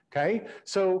 okay?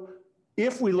 So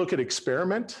if we look at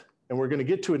experiment, and we're gonna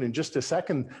get to it in just a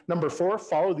second, number 4,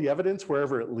 follow the evidence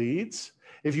wherever it leads.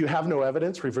 If you have no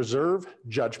evidence, reserve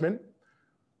judgment.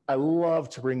 I love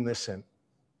to bring this in.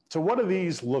 So what do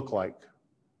these look like?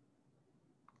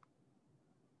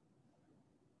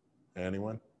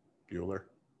 Anyone? Bueller?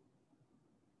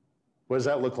 What does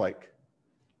that look like?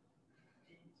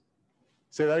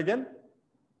 Say that again?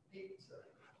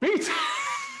 Pizza.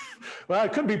 Well,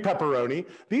 it could be pepperoni.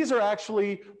 These are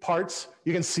actually parts,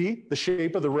 you can see the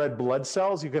shape of the red blood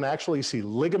cells. You can actually see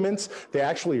ligaments. They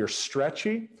actually are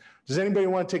stretchy. Does anybody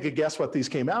want to take a guess what these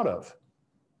came out of?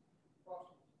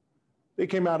 They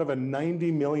came out of a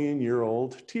 90 million year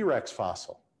old T-Rex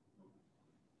fossil.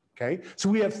 Okay, so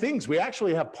we have things, we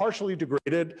actually have partially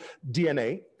degraded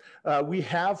DNA. We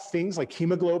have things like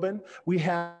hemoglobin.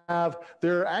 There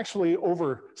are actually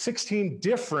over 16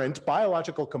 different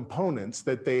biological components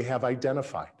that they have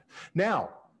identified. Now,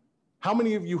 how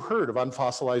many of you heard of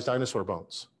unfossilized dinosaur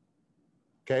bones?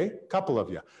 Okay, a couple of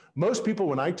you. Most people,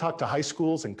 when I talk to high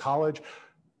schools and college,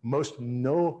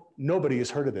 nobody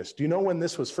has heard of this. Do you know when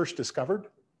this was first discovered?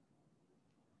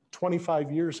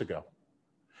 25 years ago.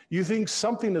 You think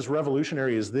something as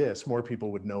revolutionary as this, more people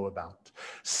would know about.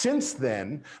 Since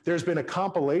then, there's been a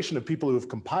compilation of people who have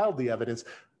compiled the evidence.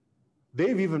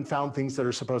 They've even found things that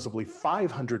are supposedly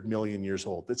 500 million years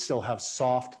old that still have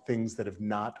soft things that have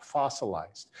not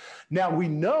fossilized. Now, we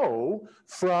know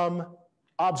from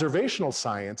observational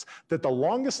science that the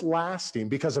longest lasting,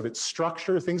 because of its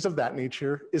structure, things of that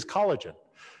nature, is collagen.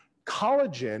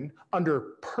 Collagen, under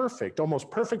perfect, almost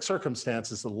perfect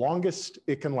circumstances, the longest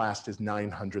it can last is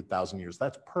 900,000 years.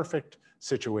 That's perfect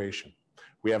situation.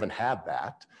 We haven't had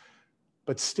that,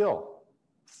 but still,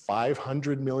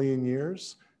 500 million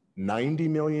years, 90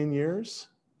 million years,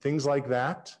 things like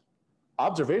that.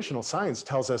 Observational science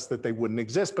tells us that they wouldn't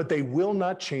exist, but they will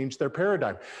not change their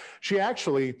paradigm. She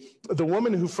actually, the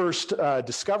woman who first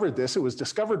discovered this, it was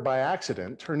discovered by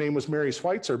accident. Her name was Mary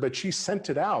Schweitzer, but she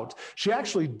sent it out. She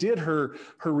actually did her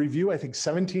review, I think,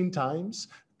 17 times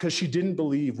because she didn't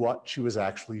believe what she was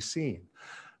actually seeing.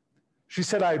 She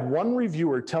said, I had one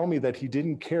reviewer tell me that he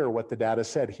didn't care what the data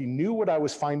said. He knew what I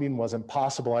was finding was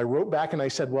impossible. I wrote back and I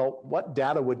said, well, what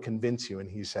data would convince you? And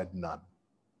he said, none.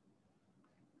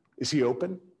 Is he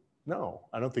open? No,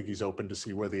 I don't think he's open to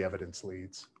see where the evidence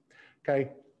leads. Okay?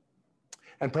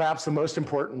 And perhaps the most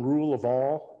important rule of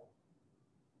all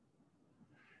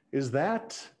is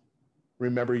that,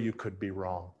 remember, you could be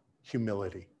wrong.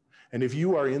 Humility. And if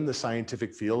you are in the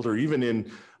scientific field, or even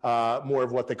in more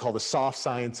of what they call the soft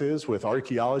sciences with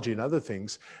archaeology and other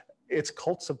things, it's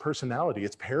cults of personality,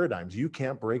 it's paradigms. You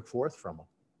can't break forth from them.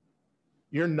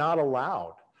 You're not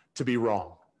allowed to be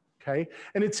wrong. Okay,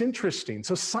 and it's interesting.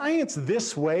 So science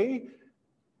this way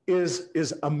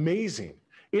is amazing.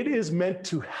 It is meant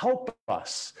to help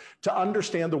us to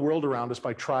understand the world around us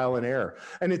by trial and error.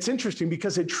 And it's interesting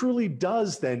because it truly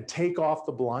does then take off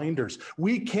the blinders.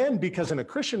 We can, because in a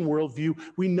Christian worldview,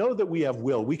 we know that we have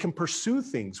will. We can pursue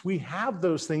things. We have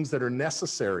those things that are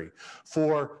necessary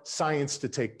for science to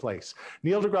take place.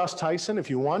 Neil deGrasse Tyson, if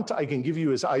you want, I can give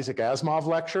you his Isaac Asimov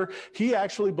lecture. He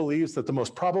actually believes that the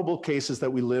most probable case is that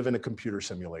we live in a computer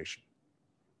simulation.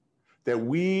 That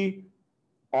we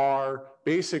are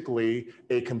basically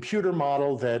a computer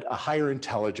model that a higher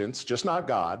intelligence, just not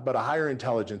God, but a higher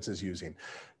intelligence is using.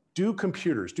 Do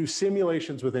computers, do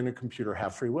simulations within a computer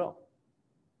have free will?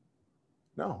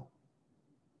 No.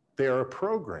 They are a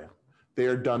program. They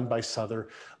are done by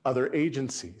other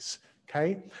agencies.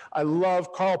 Okay? I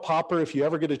love Karl Popper. If you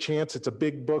ever get a chance, it's a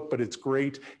big book, but it's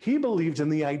great. He believed in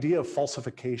the idea of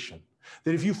falsification.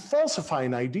 That if you falsify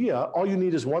an idea, all you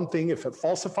need is one thing. If it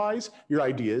falsifies, your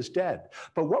idea is dead.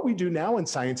 But what we do now in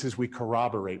science is we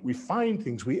corroborate. We find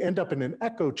things. We end up in an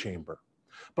echo chamber.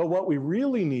 But what we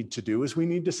really need to do is we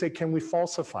need to say, can we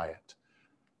falsify it?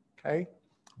 Okay?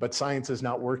 But science is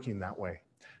not working that way.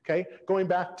 Okay, going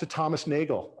back to Thomas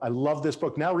Nagel, I love this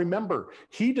book. Now remember,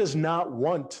 he does not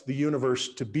want the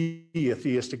universe to be a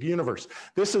theistic universe.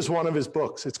 This is one of his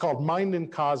books. It's called Mind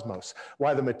and Cosmos,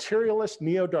 Why the Materialist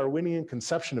Neo-Darwinian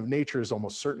Conception of Nature is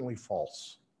Almost Certainly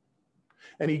False.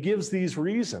 And he gives these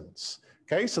reasons.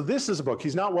 Okay, so this is a book.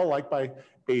 He's not well liked by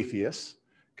atheists.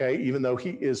 Okay, even though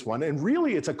he is one. And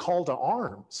really, it's a call to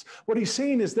arms. What he's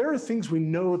saying is there are things we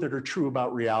know that are true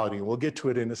about reality, and we'll get to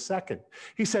it in a second.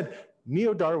 He said,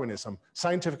 Neo-Darwinism,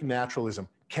 scientific naturalism,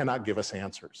 cannot give us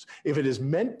answers. If it is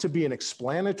meant to be an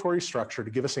explanatory structure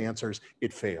to give us answers,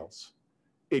 it fails.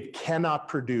 It cannot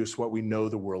produce what we know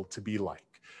the world to be like.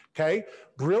 Okay?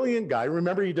 Brilliant guy.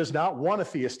 Remember, he does not want a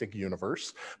theistic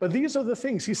universe. But these are the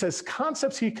things. He says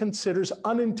concepts he considers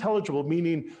unintelligible,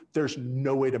 meaning there's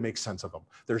no way to make sense of them.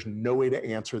 There's no way to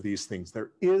answer these things. There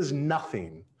is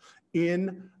nothing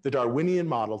in the Darwinian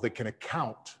model that can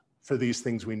account for these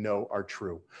things we know are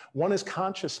true. One is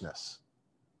consciousness.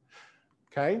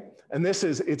 Okay? And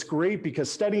it's great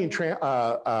because studying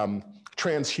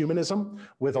transhumanism,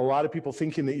 with a lot of people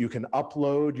thinking that you can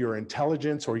upload your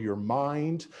intelligence or your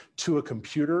mind to a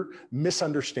computer,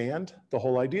 misunderstand the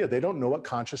whole idea. They don't know what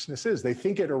consciousness is. They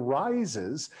think it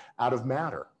arises out of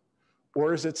matter,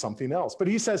 or is it something else? But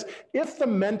he says, if the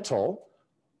mental,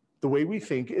 the way we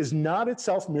think, is not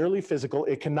itself merely physical,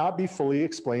 it cannot be fully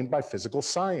explained by physical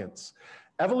science.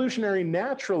 Evolutionary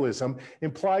naturalism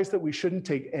implies that we shouldn't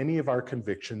take any of our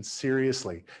convictions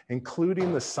seriously,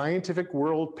 including the scientific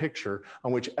world picture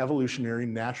on which evolutionary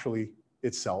naturally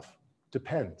itself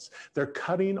depends. They're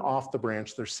cutting off the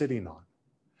branch they're sitting on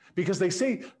because they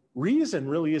say reason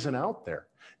really isn't out there.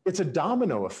 It's a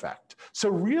domino effect. So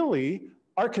really,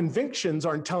 our convictions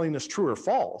aren't telling us true or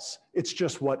false. It's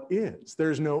just what is.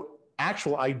 There's no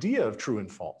actual idea of true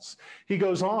and false. He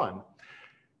goes on.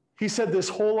 He said this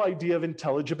whole idea of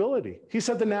intelligibility. He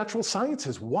said the natural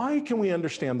sciences. Why can we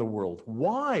understand the world?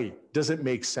 Why does it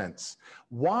make sense?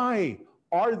 Why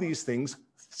are these things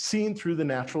seen through the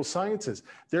natural sciences?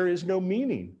 There is no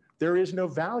meaning. There is no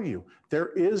value. There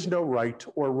is no right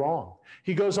or wrong.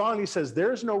 He goes on, he says,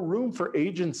 there's no room for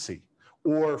agency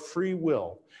or free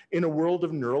will in a world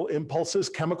of neural impulses,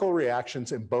 chemical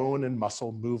reactions, and bone and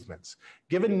muscle movements.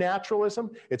 Given naturalism,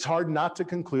 it's hard not to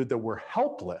conclude that we're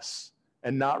helpless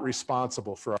and not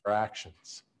responsible for our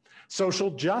actions.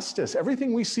 Social justice,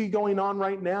 everything we see going on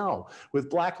right now with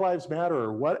Black Lives Matter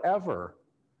or whatever,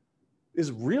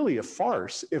 is really a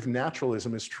farce if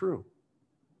naturalism is true.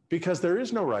 Because there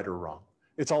is no right or wrong.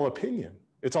 It's all opinion.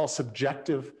 It's all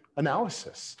subjective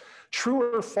analysis.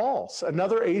 True or false?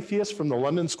 Another atheist from the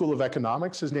London School of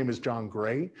Economics, his name is John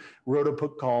Gray, wrote a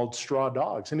book called Straw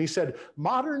Dogs. And he said,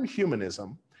 modern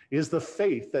humanism is the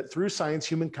faith that through science,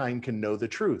 humankind can know the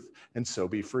truth and so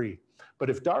be free. But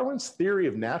if Darwin's theory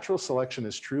of natural selection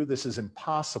is true, this is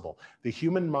impossible. The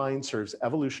human mind serves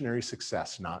evolutionary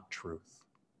success, not truth.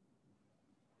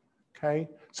 Okay,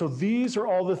 so these are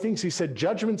all the things. He said,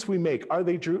 judgments we make, are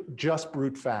they just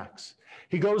brute facts?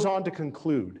 He goes on to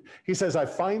conclude. He says, I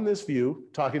find this view,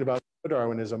 talking about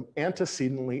Darwinism,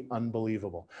 antecedently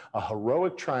unbelievable, a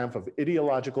heroic triumph of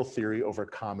ideological theory over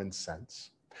common sense.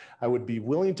 I would be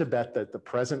willing to bet that the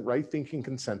present right-thinking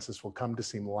consensus will come to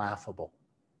seem laughable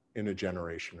in a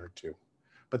generation or two.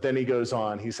 But then he goes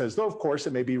on, he says, though of course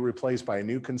it may be replaced by a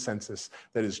new consensus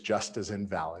that is just as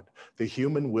invalid. The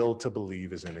human will to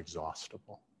believe is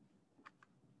inexhaustible.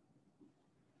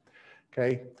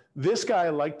 Okay, this guy I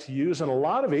like to use, and a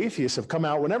lot of atheists have come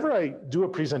out. Whenever I do a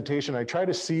presentation, I try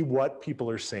to see what people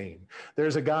are saying.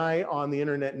 There's a guy on the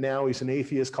internet now, he's an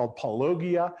atheist called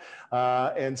Paulogia,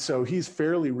 and so he's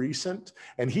fairly recent,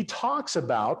 and he talks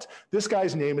about, this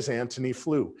guy's name is Antony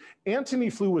Flew. Antony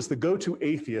Flew was the go-to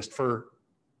atheist for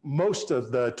most of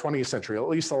the 20th century, at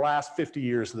least the last 50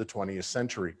 years of the 20th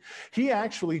century. He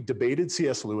actually debated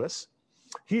C.S. Lewis.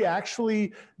 He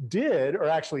actually did, or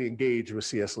actually engaged with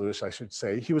C.S. Lewis, I should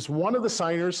say. He was one of the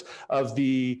signers of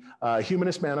the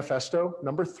Humanist Manifesto,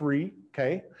 number 3,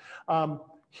 okay?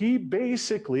 He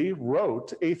basically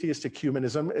wrote Atheistic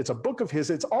Humanism. It's a book of his.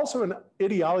 It's also an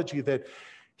ideology that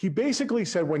he basically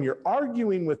said, when you're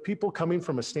arguing with people coming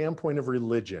from a standpoint of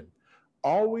religion,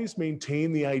 always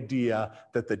maintain the idea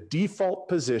that the default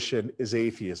position is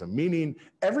atheism, meaning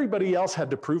everybody else had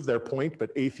to prove their point,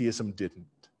 but atheism didn't.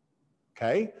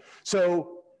 Okay,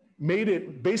 so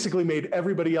basically made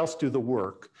everybody else do the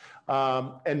work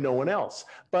and no one else.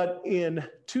 But in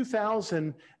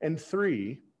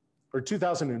 2003 or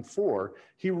 2004,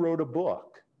 he wrote a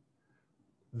book,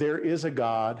 There Is a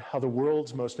God, How the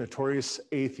World's Most Notorious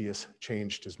Atheist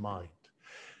Changed His Mind.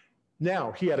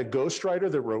 Now, he had a ghostwriter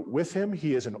that wrote with him.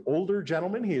 He is an older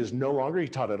gentleman. He is no longer, he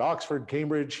taught at Oxford,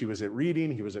 Cambridge. He was at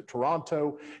Reading. He was at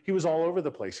Toronto. He was all over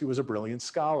the place. He was a brilliant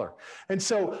scholar. And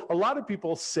so a lot of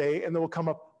people say, and they will come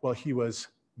up, well, he was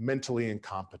mentally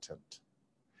incompetent.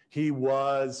 He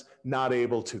was not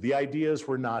able to. The ideas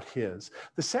were not his.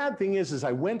 The sad thing is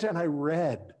I went and I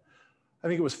read, I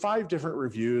think it was 5 different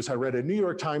reviews. I read a New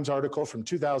York Times article from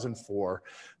 2004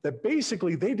 that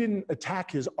basically they didn't attack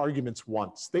his arguments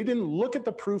once. They didn't look at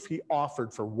the proof he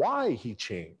offered for why he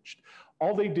changed.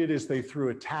 All they did is they threw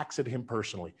attacks at him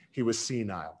personally. He was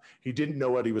senile. He didn't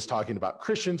know what he was talking about.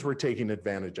 Christians were taking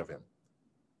advantage of him.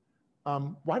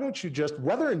 Why don't you just,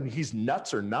 whether he's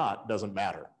nuts or not, doesn't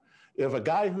matter. If a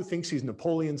guy who thinks he's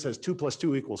Napoleon says 2 +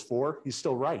 2 = 4, he's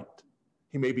still right.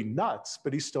 He may be nuts,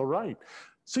 but he's still right.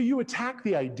 So you attack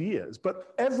the ideas,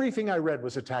 but everything I read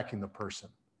was attacking the person.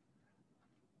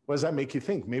 What does that make you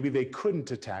think? Maybe they couldn't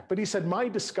attack. But he said, my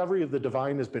discovery of the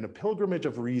divine has been a pilgrimage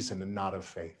of reason and not of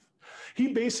faith. He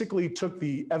basically took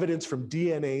the evidence from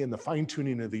DNA and the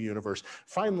fine-tuning of the universe,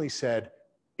 finally said,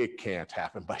 it can't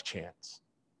happen by chance.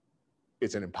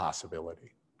 It's an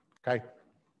impossibility, okay?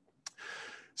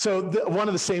 So one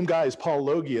of the same guys, Paul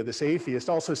Logia, this atheist,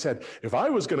 also said, if I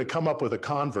was going to come up with a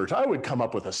convert, I would come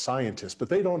up with a scientist, but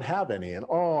they don't have any. And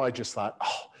I just thought,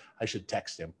 I should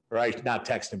text him, right? Not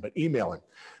text him, but email him.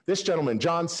 This gentleman,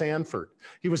 John Sanford,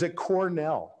 he was at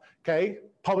Cornell, okay?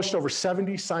 Published over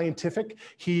 70 scientific.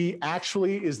 He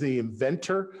actually is the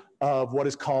inventor of what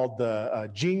is called the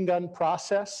gene gun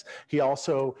process. He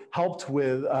also helped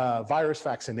with virus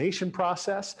vaccination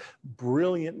process.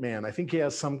 Brilliant man. I think he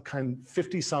has some kind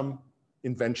 50-some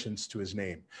inventions to his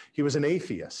name. He was an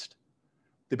atheist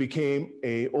that became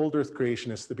an old Earth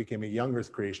creationist, that became a young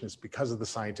Earth creationist because of the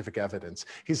scientific evidence.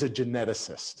 He's a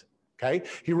geneticist. Okay?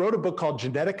 He wrote a book called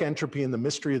Genetic Entropy and the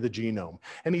Mystery of the Genome.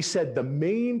 And he said the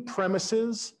main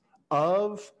premises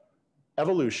of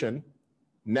evolution,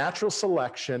 natural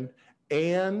selection,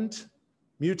 and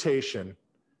mutation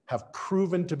have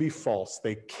proven to be false.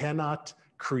 They cannot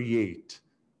create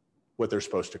what they're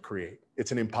supposed to create.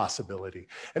 It's an impossibility.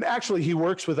 And actually, he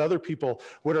works with other people,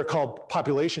 what are called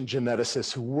population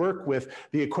geneticists, who work with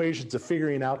the equations of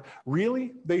figuring out,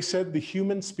 really, they said the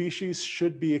human species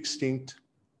should be extinct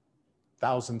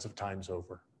thousands of times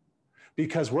over,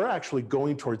 because we're actually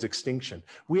going towards extinction.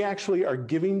 We actually are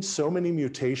giving so many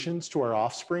mutations to our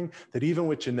offspring that even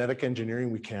with genetic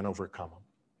engineering, we can't overcome them.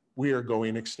 We are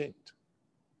going extinct,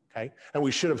 okay? And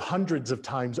we should have hundreds of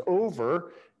times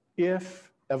over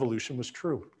if evolution was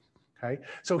true, Okay,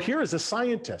 so here is a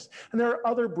scientist, and there are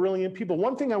other brilliant people.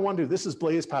 One thing I want to do, this is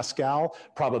Blaise Pascal,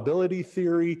 probability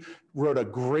theory, wrote a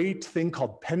great thing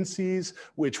called pensies,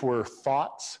 which were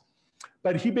thoughts.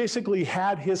 But he basically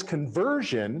had his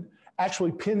conversion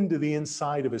actually pinned to the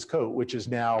inside of his coat, which is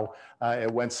now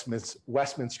at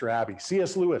Westminster Abbey.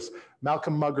 C.S. Lewis,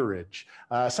 Malcolm Muggeridge,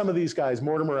 some of these guys,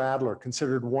 Mortimer Adler,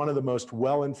 considered one of the most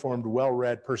well-informed,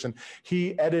 well-read person.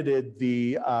 He edited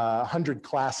the 100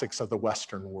 Classics of the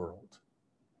Western World.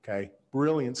 Okay,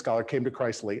 brilliant scholar, came to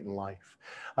Christ late in life.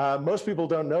 Most people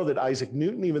don't know that Isaac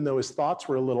Newton, even though his thoughts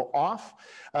were a little off,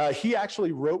 he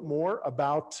actually wrote more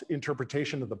about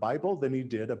interpretation of the Bible than he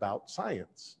did about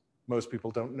science. Most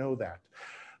people don't know that.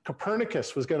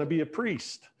 Copernicus was going to be a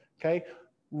priest, okay?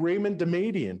 Raymond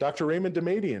Damadian, Dr. Raymond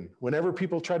Damadian, whenever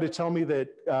people try to tell me that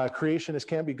creationists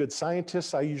can't be good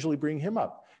scientists, I usually bring him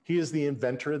up. He is the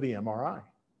inventor of the MRI,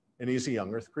 and he's a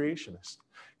young earth creationist.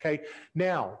 Okay,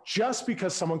 now, just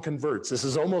because someone converts, this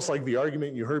is almost like the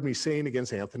argument you heard me saying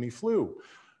against Anthony Flew.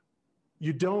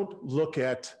 You don't look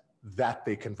at that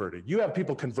they converted. You have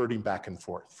people converting back and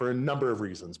forth for a number of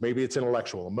reasons. Maybe it's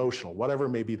intellectual, emotional, whatever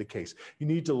may be the case. You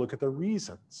need to look at the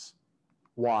reasons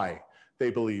why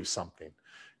they believe something,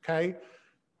 okay?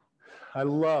 I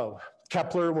love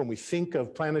Kepler, when we think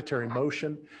of planetary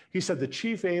motion, he said the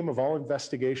chief aim of all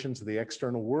investigations of the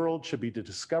external world should be to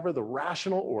discover the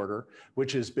rational order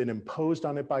which has been imposed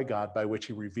on it by God, by which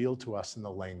he revealed to us in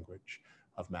the language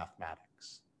of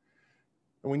mathematics.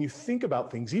 And when you think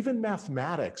about things, even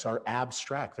mathematics are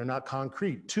abstract. They're not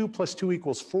concrete. 2 +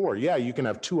 2 = 4. Yeah, you can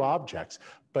have two objects,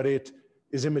 but it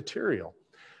is immaterial.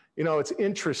 You know, it's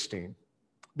interesting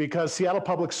because Seattle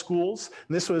Public Schools,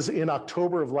 and this was in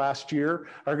October of last year,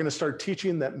 are going to start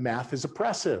teaching that math is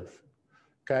oppressive.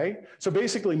 Okay? So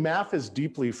basically, math is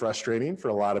deeply frustrating for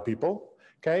a lot of people.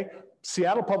 Okay?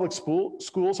 Seattle Public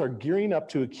Schools are gearing up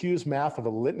to accuse math of a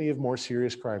litany of more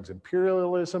serious crimes: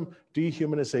 imperialism,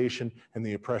 dehumanization, and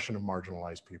the oppression of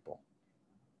marginalized people.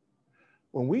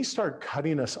 When we start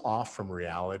cutting us off from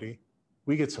reality,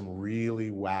 we get some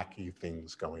really wacky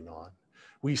things going on.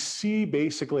 We see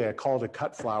basically, I call it a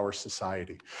cut flower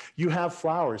society. You have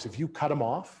flowers, if you cut them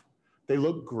off, they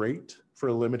look great for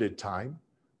a limited time,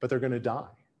 but they're going to die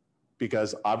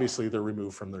because obviously they're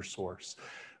removed from their source.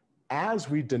 As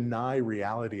we deny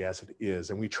reality as it is,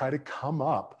 and we try to come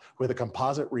up with a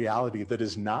composite reality that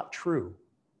is not true,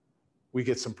 we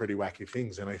get some pretty wacky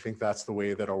things. And I think that's the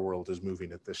way that our world is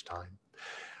moving at this time.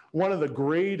 One of the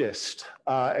greatest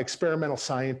experimental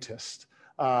scientists,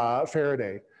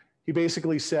 Faraday, he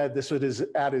basically said, this was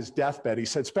at his deathbed, he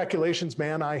said, "Speculations,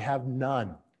 man, I have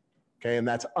none." Okay, and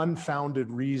that's unfounded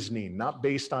reasoning, not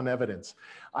based on evidence.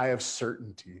 I have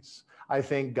certainties. I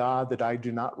thank God that I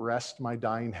do not rest my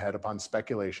dying head upon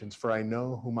speculations, for I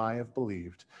know whom I have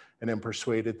believed, and am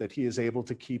persuaded that he is able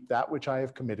to keep that which I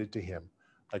have committed to him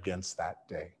against that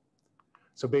day.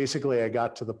 So basically, I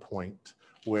got to the point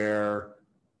where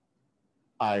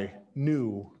I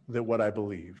knew that what I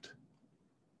believed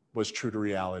was true to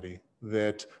reality,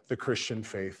 that the Christian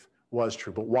faith was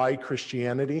true. But why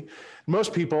Christianity?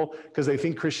 Most people, because they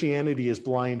think Christianity is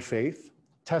blind faith,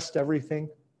 test everything,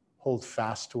 hold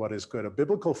fast to what is good. A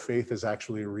biblical faith is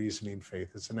actually a reasoning faith.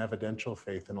 It's an evidential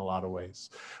faith in a lot of ways.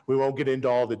 We won't get into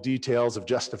all the details of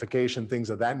justification, things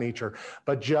of that nature,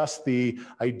 but just the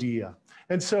idea.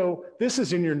 And so this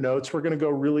is in your notes. We're going to go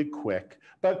really quick.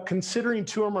 But considering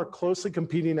two or more closely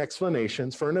competing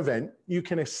explanations for an event, you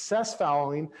can assess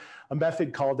following a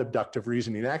method called abductive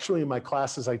reasoning. Actually, in my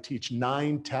classes, I teach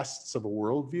 9 tests of a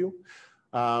worldview,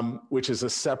 which is a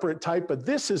separate type, but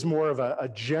this is more of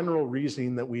a general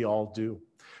reasoning that we all do.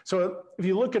 So if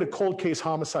you look at a cold case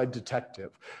homicide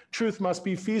detective, truth must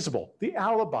be feasible. The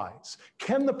alibis,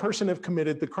 can the person have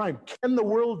committed the crime? Can the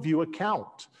worldview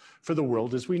account for the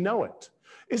world as we know it?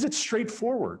 Is it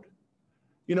straightforward?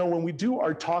 You know, when we do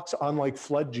our talks on like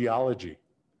flood geology,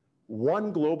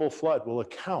 one global flood will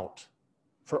account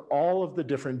for all of the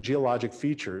different geologic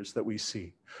features that we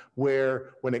see,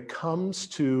 where when it comes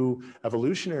to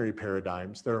evolutionary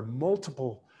paradigms, there are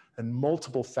multiple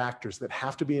factors that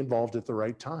have to be involved at the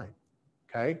right time,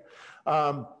 okay?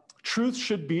 Truth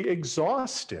should be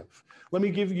exhaustive. Let me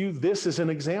give you this as an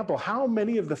example. How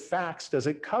many of the facts does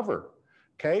it cover?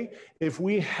 Okay, if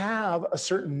we have a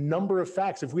certain number of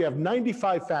facts, if we have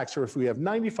 95 facts, or if we have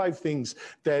 95 things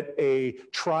that a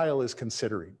trial is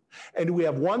considering, and we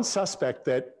have one suspect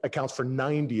that accounts for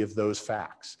 90 of those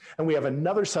facts, and we have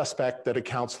another suspect that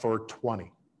accounts for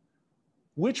 20,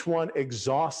 which one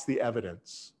exhausts the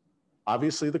evidence?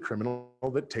 Obviously, the criminal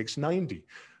that takes 90.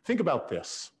 Think about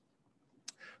this.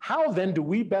 How then do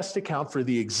we best account for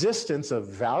the existence of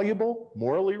valuable,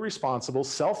 morally responsible,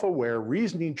 self-aware,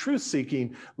 reasoning,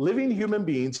 truth-seeking, living human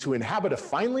beings who inhabit a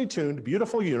finely tuned,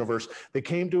 beautiful universe that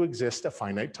came to exist a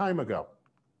finite time ago?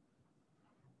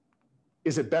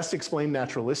 Is it best explained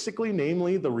naturalistically,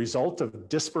 namely the result of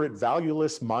disparate,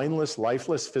 valueless, mindless,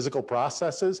 lifeless physical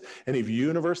processes in a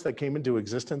universe that came into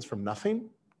existence from nothing?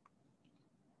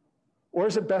 Or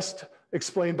is it best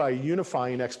explained by a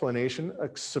unifying explanation, a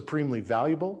supremely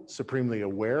valuable, supremely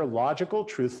aware, logical,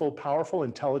 truthful, powerful,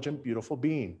 intelligent, beautiful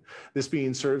being? This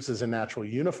being serves as a natural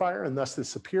unifier and thus the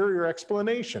superior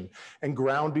explanation and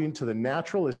grounding to the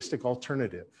naturalistic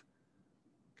alternative.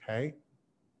 Okay?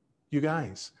 You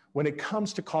guys, when it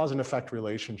comes to cause and effect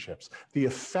relationships, the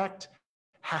effect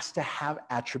has to have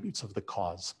attributes of the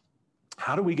cause.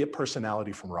 How do we get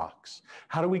personality from rocks?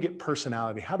 How do we get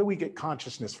personality? How do we get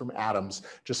consciousness from atoms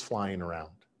just flying around?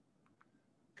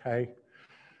 Okay?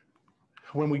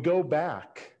 When we go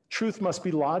back, truth must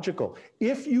be logical.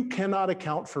 If you cannot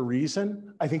account for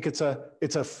reason, I think it's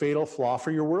a fatal flaw for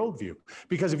your worldview.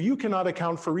 Because if you cannot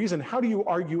account for reason, how do you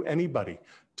argue anybody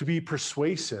to be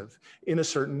persuasive in a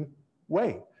certain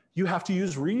way? You have to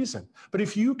use reason. But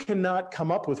if you cannot come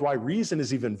up with why reason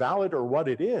is even valid or what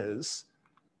it is,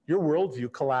 your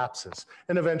worldview collapses,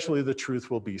 and eventually the truth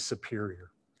will be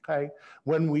superior, okay?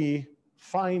 When we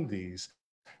find these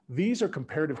are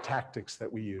comparative tactics that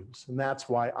we use, and that's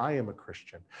why I am a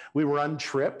Christian. We run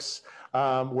trips.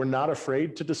 We're not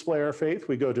afraid to display our faith.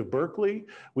 We go to Berkeley.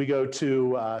 We go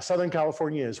to Southern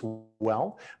California as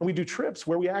well, and we do trips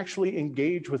where we actually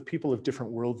engage with people of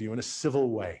different worldview in a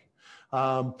civil way.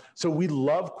 So we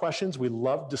love questions. We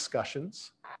love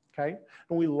discussions. Okay,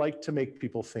 and we like to make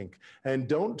people think. And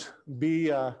don't be,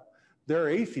 there are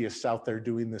atheists out there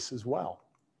doing this as well,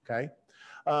 okay?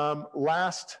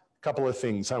 Last couple of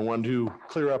things. I want to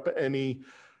clear up any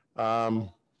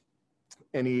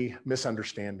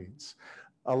misunderstandings.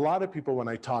 A lot of people, when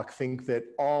I talk, think that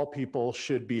all people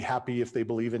should be happy if they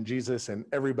believe in Jesus and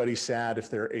everybody's sad if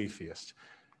they're atheist.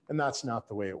 And that's not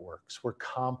the way it works. We're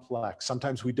complex.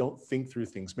 Sometimes we don't think through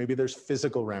things. Maybe there's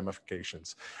physical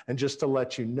ramifications. And just to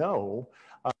let you know,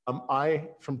 I,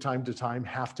 from time to time,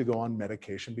 have to go on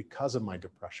medication because of my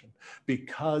depression,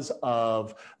 because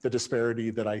of the disparity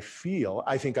that I feel.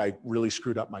 I think I really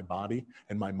screwed up my body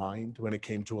and my mind when it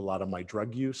came to a lot of my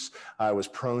drug use. I was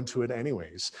prone to it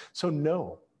anyways. So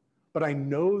no. But I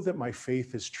know that my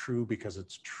faith is true because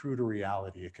it's true to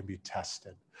reality. It can be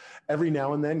tested. Every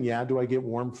now and then, yeah, do I get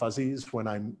warm fuzzies when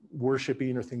I'm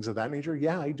worshiping or things of that nature?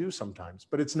 Yeah, I do sometimes,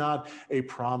 but it's not a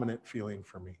prominent feeling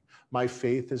for me. My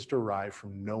faith is derived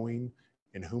from knowing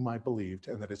in whom I believed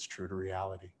and that it's true to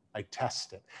reality. I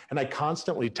test it, and I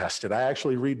constantly test it. I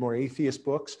actually read more atheist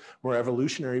books, more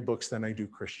evolutionary books than I do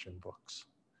Christian books,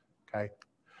 okay?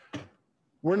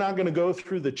 We're not gonna go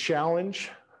through the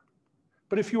challenge.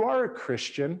 But if you are a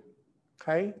Christian,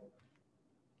 okay,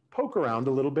 poke around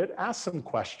a little bit, ask some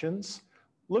questions,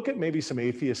 look at maybe some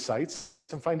atheist sites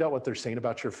and find out what they're saying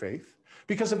about your faith.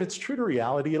 Because if it's true to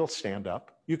reality, it'll stand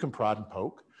up. You can prod and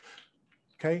poke,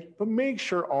 okay? But make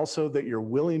sure also that you're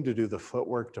willing to do the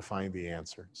footwork to find the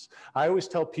answers. I always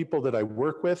tell people that I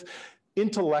work with,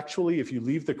 intellectually, if you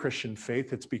leave the Christian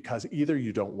faith, it's because either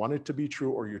you don't want it to be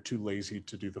true or you're too lazy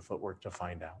to do the footwork to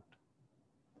find out.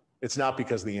 It's not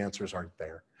because the answers aren't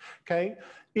there, okay?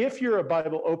 If you're a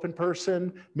Bible open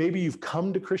person, maybe you've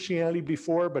come to Christianity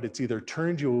before, but it's either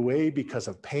turned you away because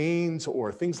of pains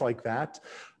or things like that.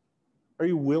 Are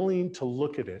you willing to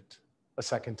look at it a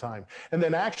second time? And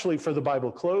then actually for the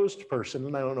Bible closed person,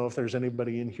 and I don't know if there's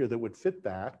anybody in here that would fit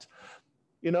that,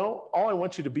 you know, all I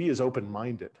want you to be is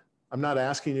open-minded. I'm not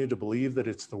asking you to believe that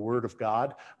it's the word of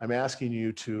God. I'm asking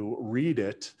you to read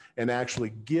it and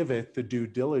actually give it the due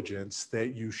diligence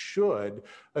that you should,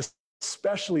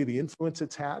 especially the influence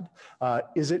it's had.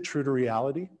 Is it true to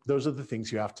reality? Those are the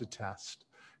things you have to test,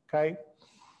 okay?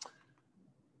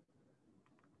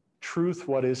 Truth,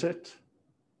 what is it?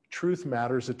 Truth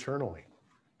matters eternally,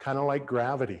 kind of like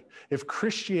gravity. If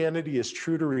Christianity is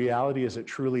true to reality as it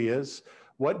truly is,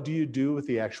 what do you do with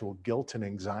the actual guilt and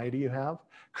anxiety you have?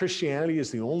 Christianity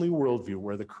is the only worldview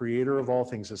where the creator of all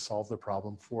things has solved the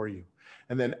problem for you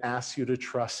and then asks you to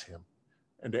trust him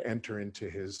and to enter into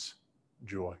his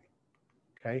joy,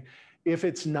 okay? If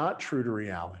it's not true to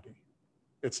reality,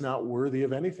 it's not worthy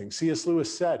of anything. C.S.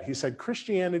 Lewis said, he said,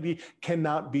 Christianity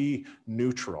cannot be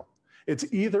neutral.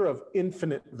 It's either of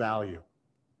infinite value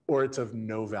or it's of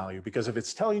no value, because if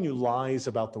it's telling you lies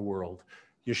about the world,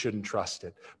 you shouldn't trust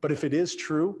it. But if it is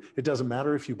true, it doesn't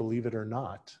matter if you believe it or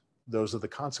not. those are the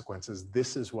consequences.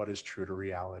 This is what is true to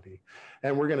reality.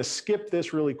 And we're going to skip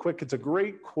this really quick. It's a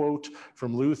great quote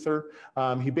from Luther.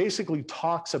 He basically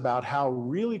talks about how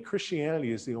really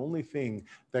Christianity is the only thing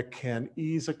that can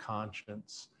ease a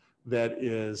conscience that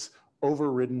is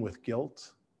overridden with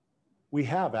guilt. We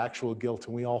have actual guilt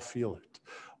and we all feel it,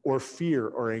 or fear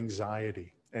or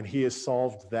anxiety. And he has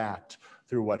solved that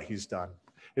through what he's done.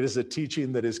 It is a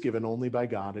teaching that is given only by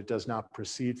God. It does not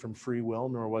proceed from free will,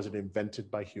 nor was it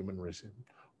invented by human reason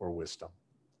or wisdom.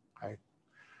 Okay?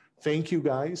 Thank you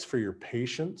guys for your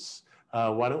patience.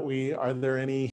 Are there any